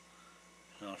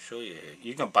 And I'll show you here.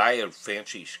 You can buy a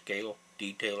fancy scale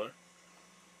detailer,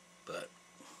 but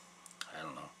I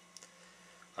don't know.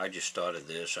 I just thought of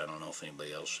this. I don't know if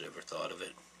anybody else ever thought of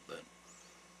it, but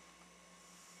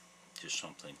just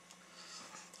something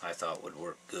I thought would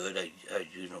work good. I was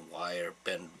using a wire,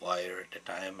 bend wire at the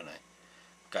time, and I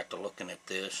got to looking at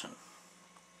this and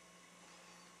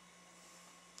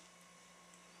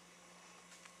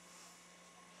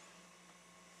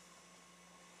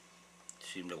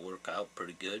seemed to work out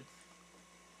pretty good.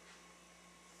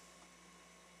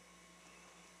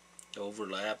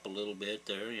 Overlap a little bit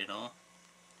there, you know,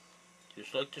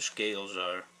 just like the scales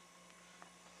are.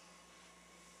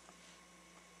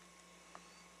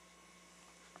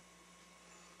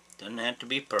 Doesn't have to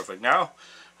be perfect. Now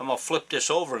I'm going to flip this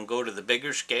over and go to the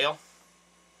bigger scale.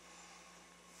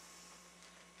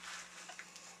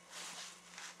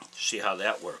 See how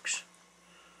that works.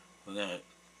 We're going to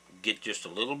get just a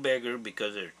little bigger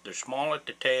because they're small at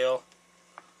the tail,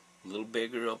 a little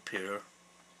bigger up here.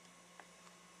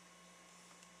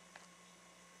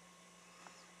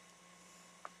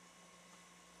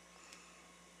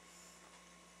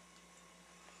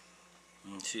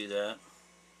 You see that?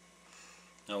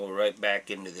 Now we're right back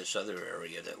into this other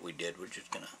area that we did. We're just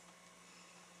going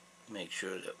to make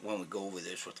sure that when we go over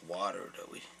this with water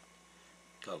that we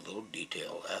got a little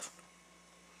detail left.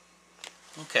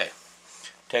 Okay.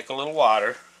 Take a little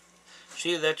water.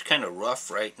 See, that's kind of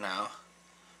rough right now.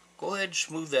 Go ahead and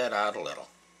smooth that out a little.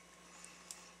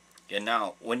 And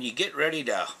now, when you get ready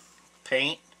to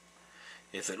paint,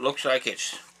 if it looks like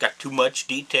it's got too much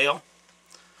detail,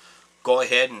 go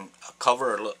ahead and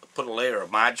put a layer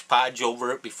of Mod Podge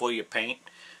over it before you paint,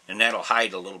 and that'll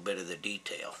hide a little bit of the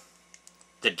detail.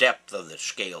 The depth of the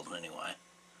scales, anyway.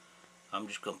 I'm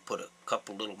just going to put a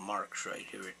couple little marks right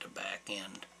here at the back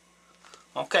end.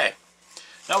 Okay.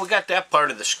 Now we got that part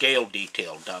of the scale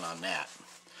detail done on that.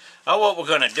 Now what we're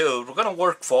going to do, we're going to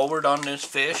work forward on this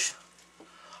fish.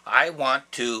 I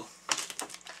want to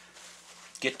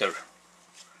get the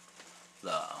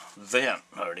vent,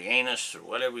 or the anus, or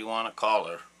whatever you want to call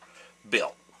her,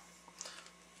 built.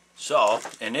 So,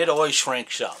 and it always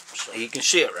shrinks up. So you can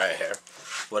see it right here.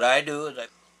 What I do is I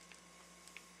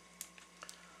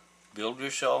build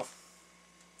yourself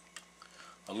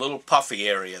a little puffy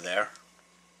area there,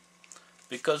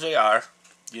 because they are.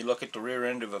 You look at the rear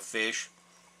end of a fish,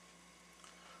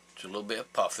 it's a little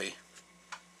bit puffy.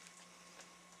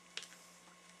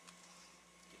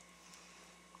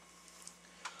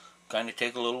 Kind of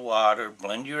take a little water,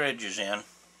 blend your edges in.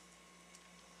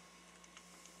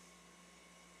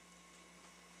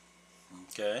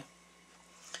 Okay.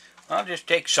 I'll just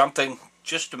take something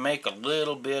just to make a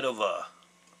little bit of a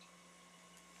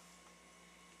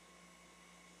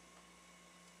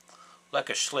like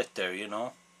a slit there, you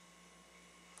know.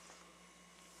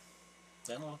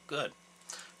 That'll look good.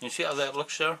 You see how that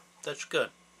looks there? That's good.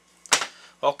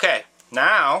 Okay,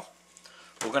 now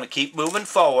we're going to keep moving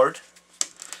forward.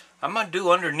 I'm going to do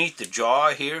underneath the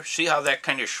jaw here. See how that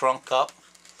kind of shrunk up?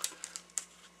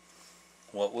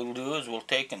 What we'll do is we'll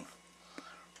take and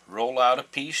roll out a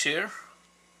piece here.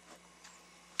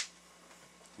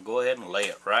 Go ahead and lay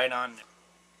it right on.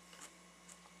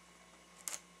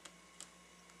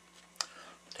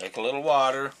 Take a little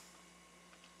water.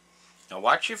 Now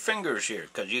watch your fingers here,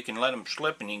 because you can let them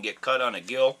slip and you can get cut on a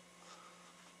gill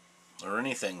or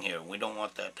anything here. We don't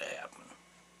want that to happen.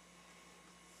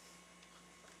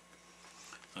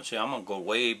 Now see, I'm going to go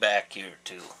way back here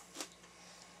too,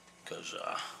 because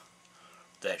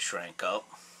that shrank up.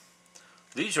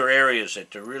 These are areas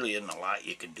that there really isn't a lot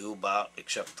you can do about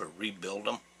except for rebuild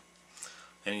them.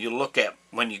 And you look at,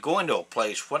 when you go into a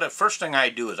place, the first thing I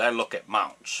do is I look at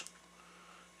mounts.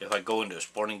 If I go into a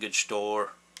sporting goods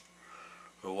store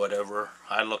or whatever,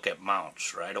 I look at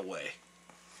mounts right away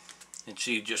and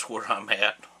see just where I'm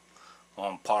at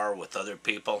on par with other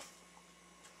people.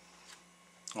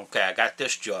 Okay, I got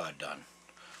this jaw done.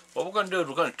 What we're going to do is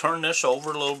we're going to turn this over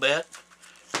a little bit.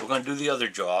 We're going to do the other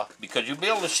jaw, because you'll be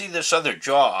able to see this other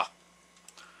jaw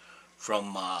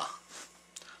from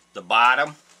the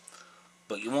bottom,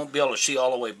 but you won't be able to see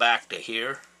all the way back to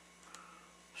here.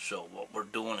 So what we're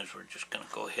doing is we're just going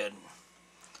to go ahead and,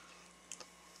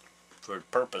 for the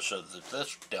purpose of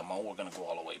this demo, we're going to go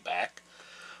all the way back.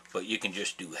 But you can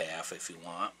just do half if you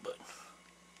want. But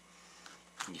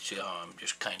you see how I'm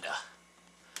just kind of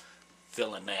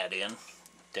filling that in.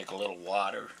 Take a little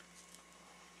water.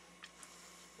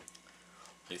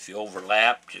 If you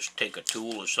overlap, just take a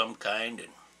tool of some kind and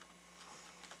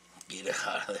get it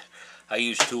out of there. I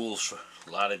use tools for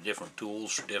a lot of different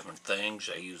tools for different things.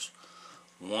 I use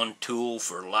one tool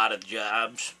for a lot of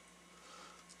jobs.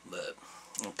 But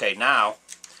okay, now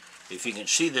if you can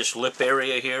see this lip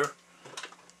area here,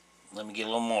 let me get a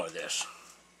little more of this.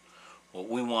 What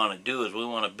we want to do is we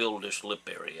want to build this lip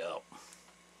area up.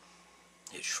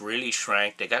 It's really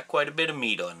shrank. They got quite a bit of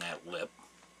meat on that lip.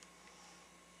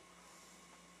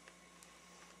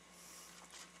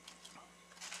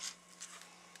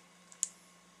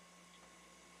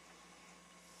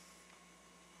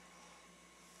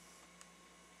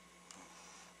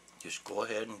 Just go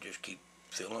ahead and just keep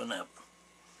filling up.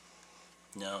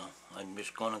 Now, I'm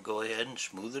just going to go ahead and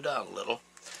smooth it out a little.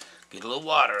 Get a little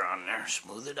water on there,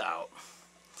 smooth it out.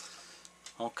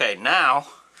 Okay, now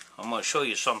I'm going to show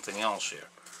you something else here.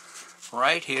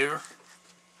 Right here,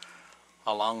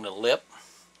 along the lip,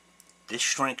 this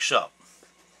shrinks up.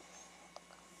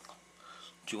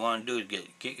 What you want to do is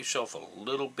get yourself a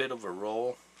little bit of a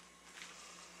roll.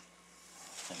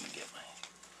 Let me get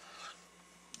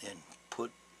my, and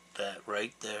put that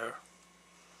right there.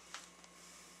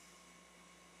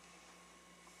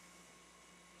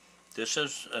 This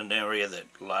is an area that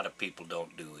a lot of people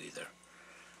don't do either,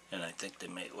 and I think they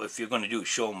may. If you're going to do a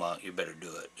show mount, you better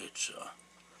do it. It's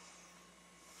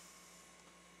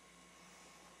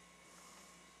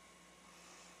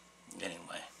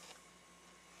anyway,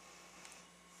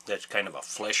 that's kind of a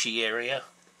fleshy area.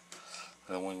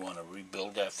 Then we want to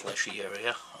rebuild that fleshy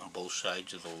area on both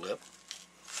sides of the lip.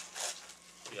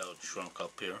 See how it shrunk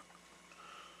up here?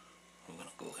 We're going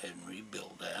to go ahead and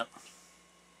rebuild that.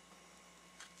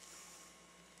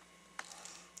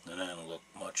 And that'll look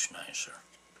much nicer.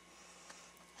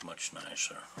 Much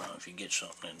nicer. Now, if you get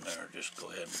something in there, just go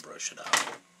ahead and brush it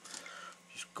out.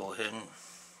 Just go ahead and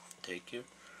take your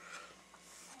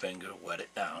finger, wet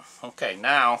it down. Okay,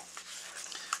 now,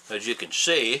 as you can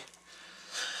see,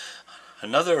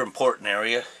 another important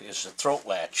area is the throat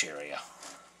latch area.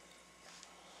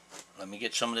 Let me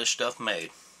get some of this stuff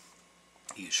made.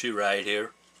 You see right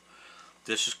here,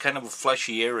 this is kind of a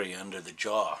fleshy area under the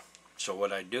jaw. So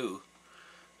what I do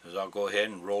is I'll go ahead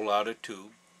and roll out a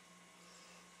tube.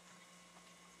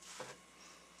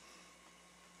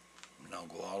 Now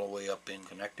go all the way up in,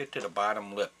 connect it to the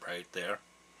bottom lip right there.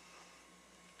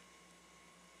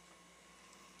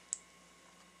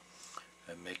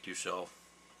 And make yourself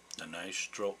a nice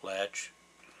throat latch.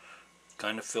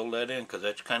 Kind of fill that in because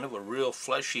that's kind of a real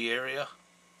fleshy area.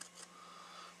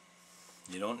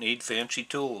 You don't need fancy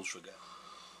tools for that.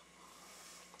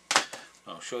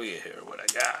 I'll show you here what I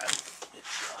got.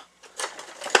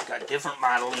 It's got different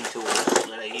modeling tools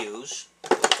that I use.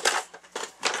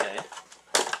 Okay.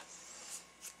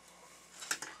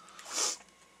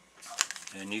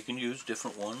 And you can use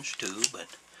different ones too, but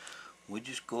we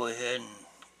just go ahead and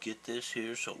get this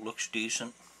here so it looks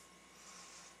decent.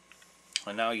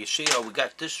 And now you see how we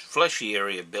got this fleshy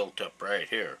area built up right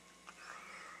here.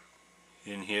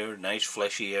 In here, nice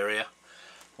fleshy area.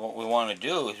 What we want to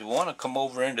do is we want to come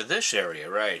over into this area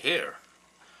right here,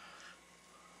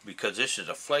 because this is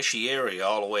a fleshy area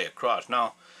all the way across.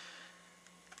 Now,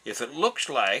 if it looks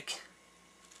like,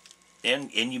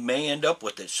 and you may end up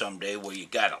with it someday where you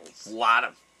got a lot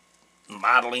of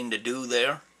modeling to do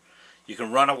there, you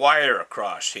can run a wire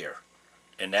across here,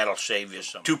 and that'll save you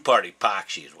some two-part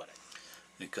epoxy is what I,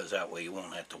 because that way you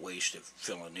won't have to waste it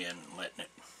filling in and letting it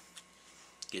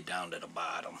get down to the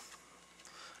bottom.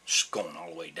 It's going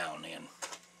all the way down in.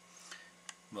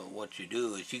 But what you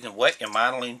do is you can wet your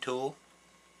modeling tool.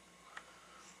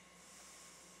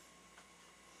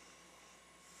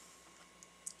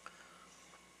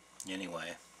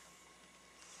 Anyway,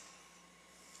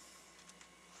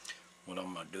 what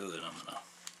I'm going to do is I'm going to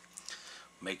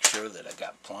make sure that I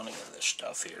got plenty of this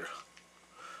stuff here.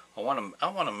 I want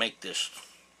to make this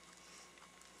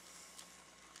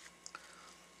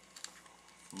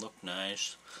look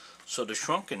nice. So the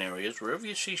shrunken areas, wherever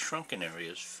you see shrunken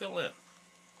areas, fill in.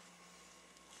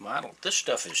 Model. This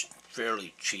stuff is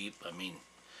fairly cheap. I mean,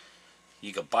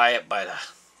 you could buy it by the,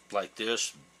 like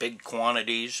this, big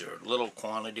quantities or little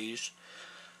quantities.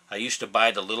 I used to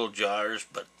buy the little jars,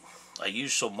 but I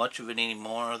use so much of it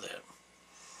anymore that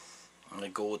I'm going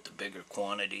to go with the bigger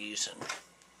quantities. And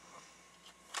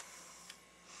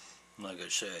like I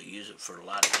say, I use it for a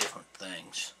lot of different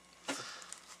things.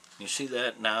 You see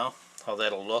that now? How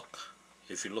that'll look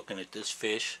if you're looking at this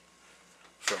fish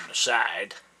from the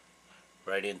side,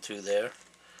 right in through there.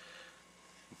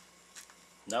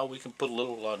 Now we can put a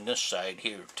little on this side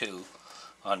here too,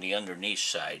 on the underneath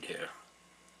side here.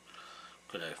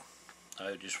 But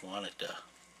I just want it to,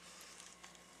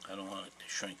 I don't want it to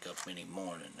shrink up any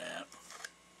more than that.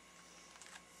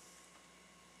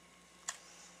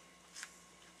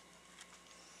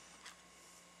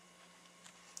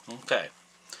 Okay.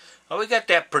 Well, we got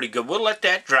that pretty good. We'll let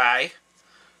that dry.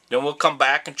 Then we'll come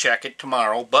back and check it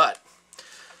tomorrow. But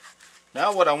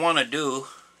now what I want to do,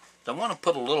 I want to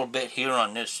put a little bit here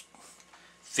on this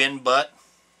fin butt.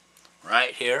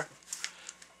 Right here.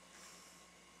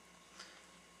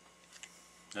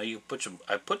 Now you put some,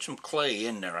 I put some clay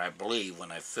in there, I believe,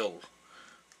 when I filled.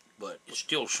 But it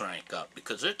still shrank up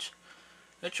because it's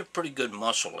a pretty good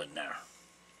muscle in there.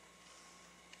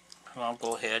 I'll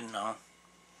go ahead and I'll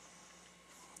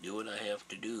do what I have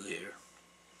to do here.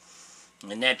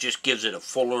 And that just gives it a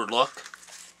fuller look.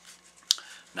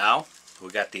 Now, we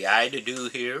got the eye to do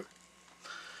here.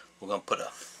 We're going to put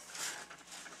a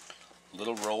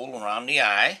little roll around the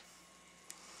eye.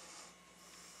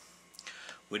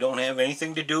 We don't have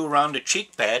anything to do around the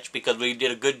cheek patch because we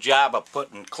did a good job of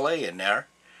putting clay in there.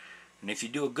 And if you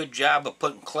do a good job of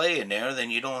putting clay in there, then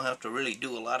you don't have to really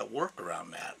do a lot of work around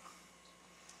that.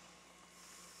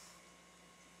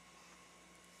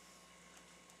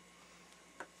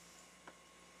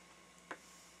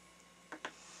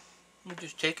 You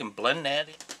just take and blend that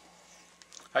in.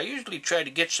 I usually try to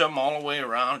get some all the way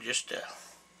around just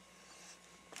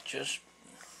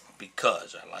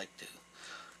because I like to.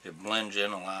 It blends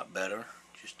in a lot better.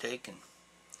 Just take and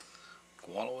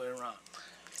go all the way around.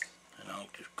 And I'll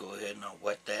just go ahead and I'll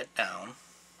wet that down.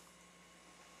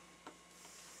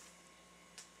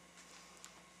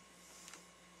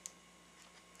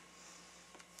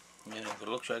 And if it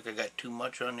looks like I got too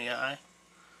much on the eye,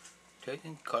 take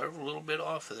and carve a little bit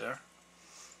off of there.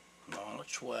 And all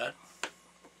it's wet.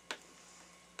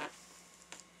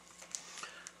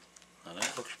 Now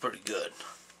that looks pretty good.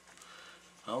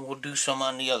 Now we'll do some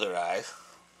on the other eye,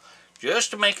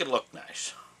 just to make it look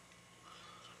nice.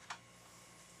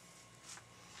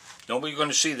 Nobody's going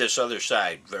to see this other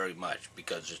side very much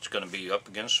because it's going to be up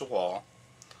against the wall,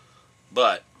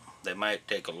 but they might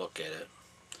take a look at it.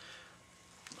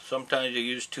 Sometimes I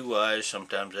use two eyes,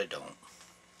 sometimes I don't.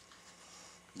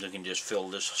 You can just fill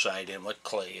this side in with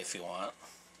clay if you want.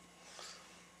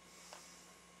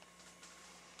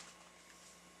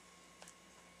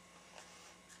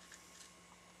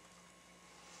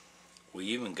 We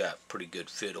even got pretty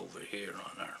good fit over here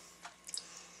on our,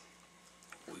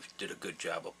 we did a good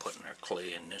job of putting our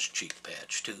clay in this cheek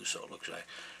patch too, so it looks like.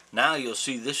 Now you'll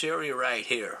see this area right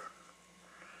here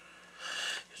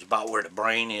is about where the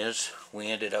brain is. We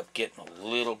ended up getting a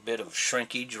little bit of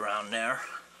shrinkage around there.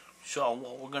 So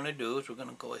what we're going to do is we're going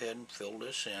to go ahead and fill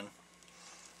this in.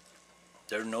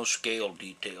 There's no scale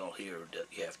detail here that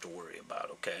you have to worry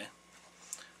about, okay?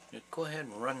 Just go ahead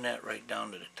and run that right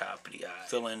down to the top of the eye.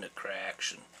 Fill in the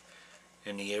cracks and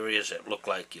in the areas that look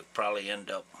like you'll probably end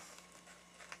up.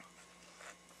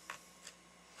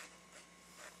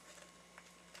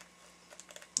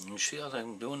 You see how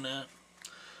I'm doing that?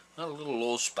 Got a little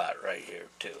low spot right here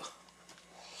too.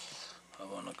 I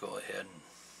want to go ahead and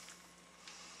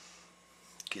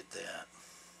get that.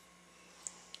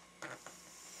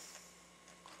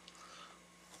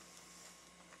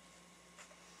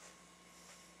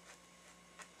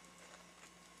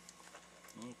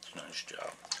 That's a nice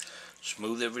job.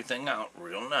 Smooth everything out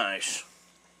real nice.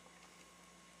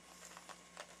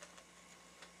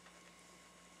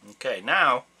 Okay,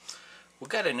 now we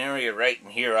got an area right in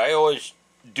here. I always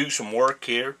do some work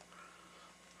here.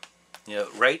 You know,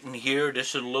 right in here,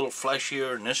 this is a little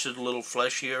fleshier and this is a little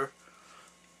fleshier.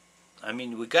 I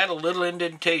mean, we got a little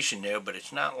indentation there, but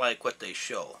it's not like what they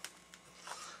show.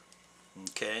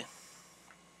 Okay?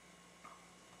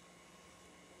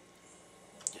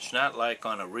 It's not like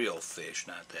on a real fish,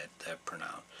 not that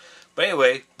pronounced. But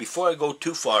anyway, before I go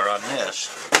too far on this,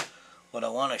 what I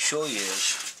want to show you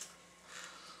is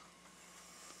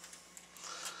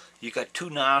you got two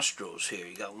nostrils here.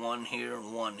 You got one here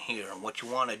and one here. And what you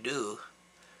want to do,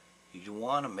 you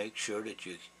want to make sure that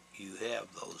you have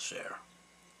those there.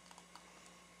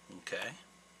 Okay?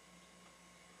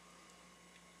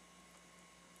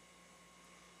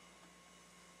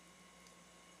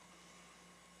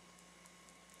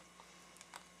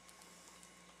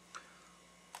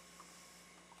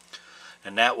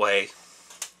 And that way,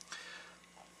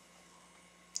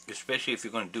 especially if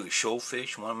you're going to do a show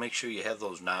fish, you want to make sure you have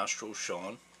those nostrils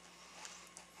showing.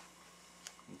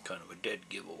 Kind of a dead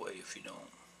giveaway if you don't.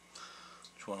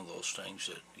 It's one of those things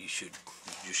that you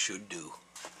just should do.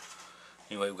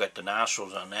 Anyway, we've got the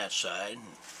nostrils on that side.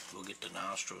 We'll get the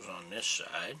nostrils on this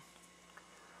side.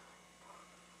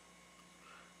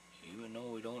 Even though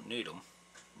we don't need them,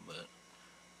 but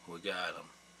we got them.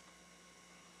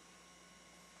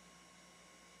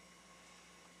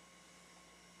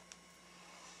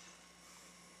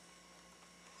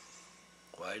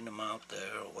 Widen them out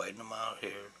there, widen them out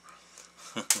here.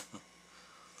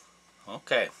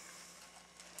 Okay.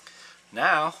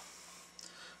 Now,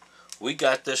 we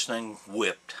got this thing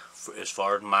whipped as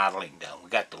far as modeling done. We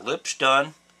got the lips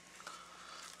done.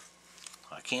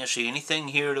 I can't see anything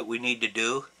here that we need to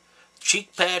do.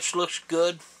 Cheek patch looks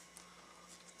good.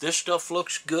 This stuff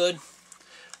looks good.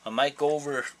 I might go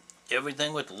over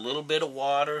everything with a little bit of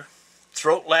water.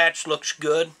 Throat latch looks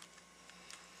good.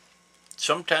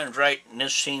 Sometimes right in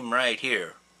this seam right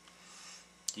here,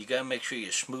 you got to make sure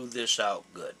you smooth this out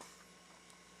good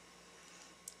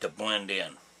to blend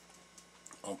in.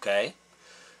 Okay,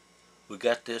 we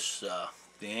got this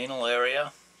the anal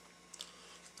area.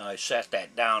 Now I set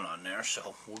that down on there,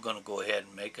 so we're going to go ahead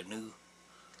and make a new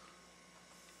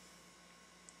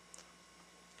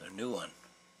one.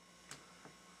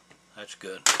 That's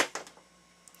good.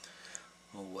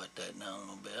 We'll wet that down a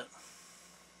little bit.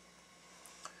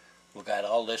 We got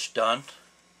all this done.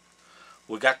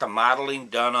 We got the modeling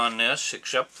done on this,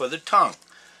 except for the tongue.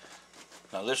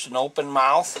 Now this is an open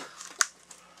mouth.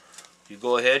 You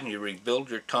go ahead and you rebuild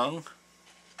your tongue.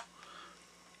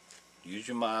 Use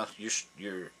your mouth,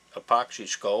 your epoxy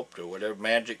sculpt or whatever,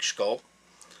 magic sculpt.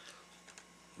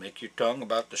 Make your tongue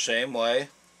about the same way.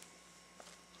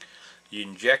 You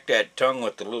inject that tongue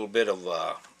with a little bit of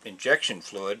injection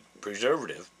fluid,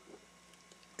 preservative.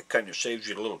 It kind of saves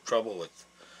you a little trouble with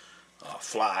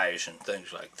flies and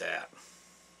things like that.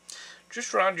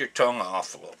 Just round your tongue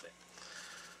off a little bit.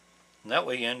 And that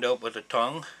way you end up with a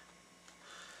tongue.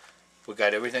 We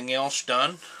got everything else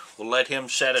done. We'll let him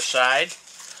set aside.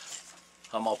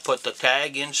 I'm going to put the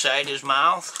tag inside his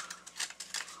mouth.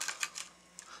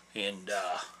 And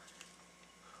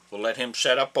we'll let him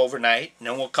set up overnight. And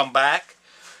then we'll come back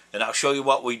and I'll show you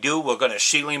what we do. We're going to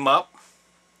seal him up.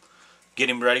 Get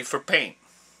him ready for paint.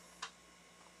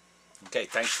 Okay,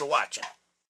 thanks for watching.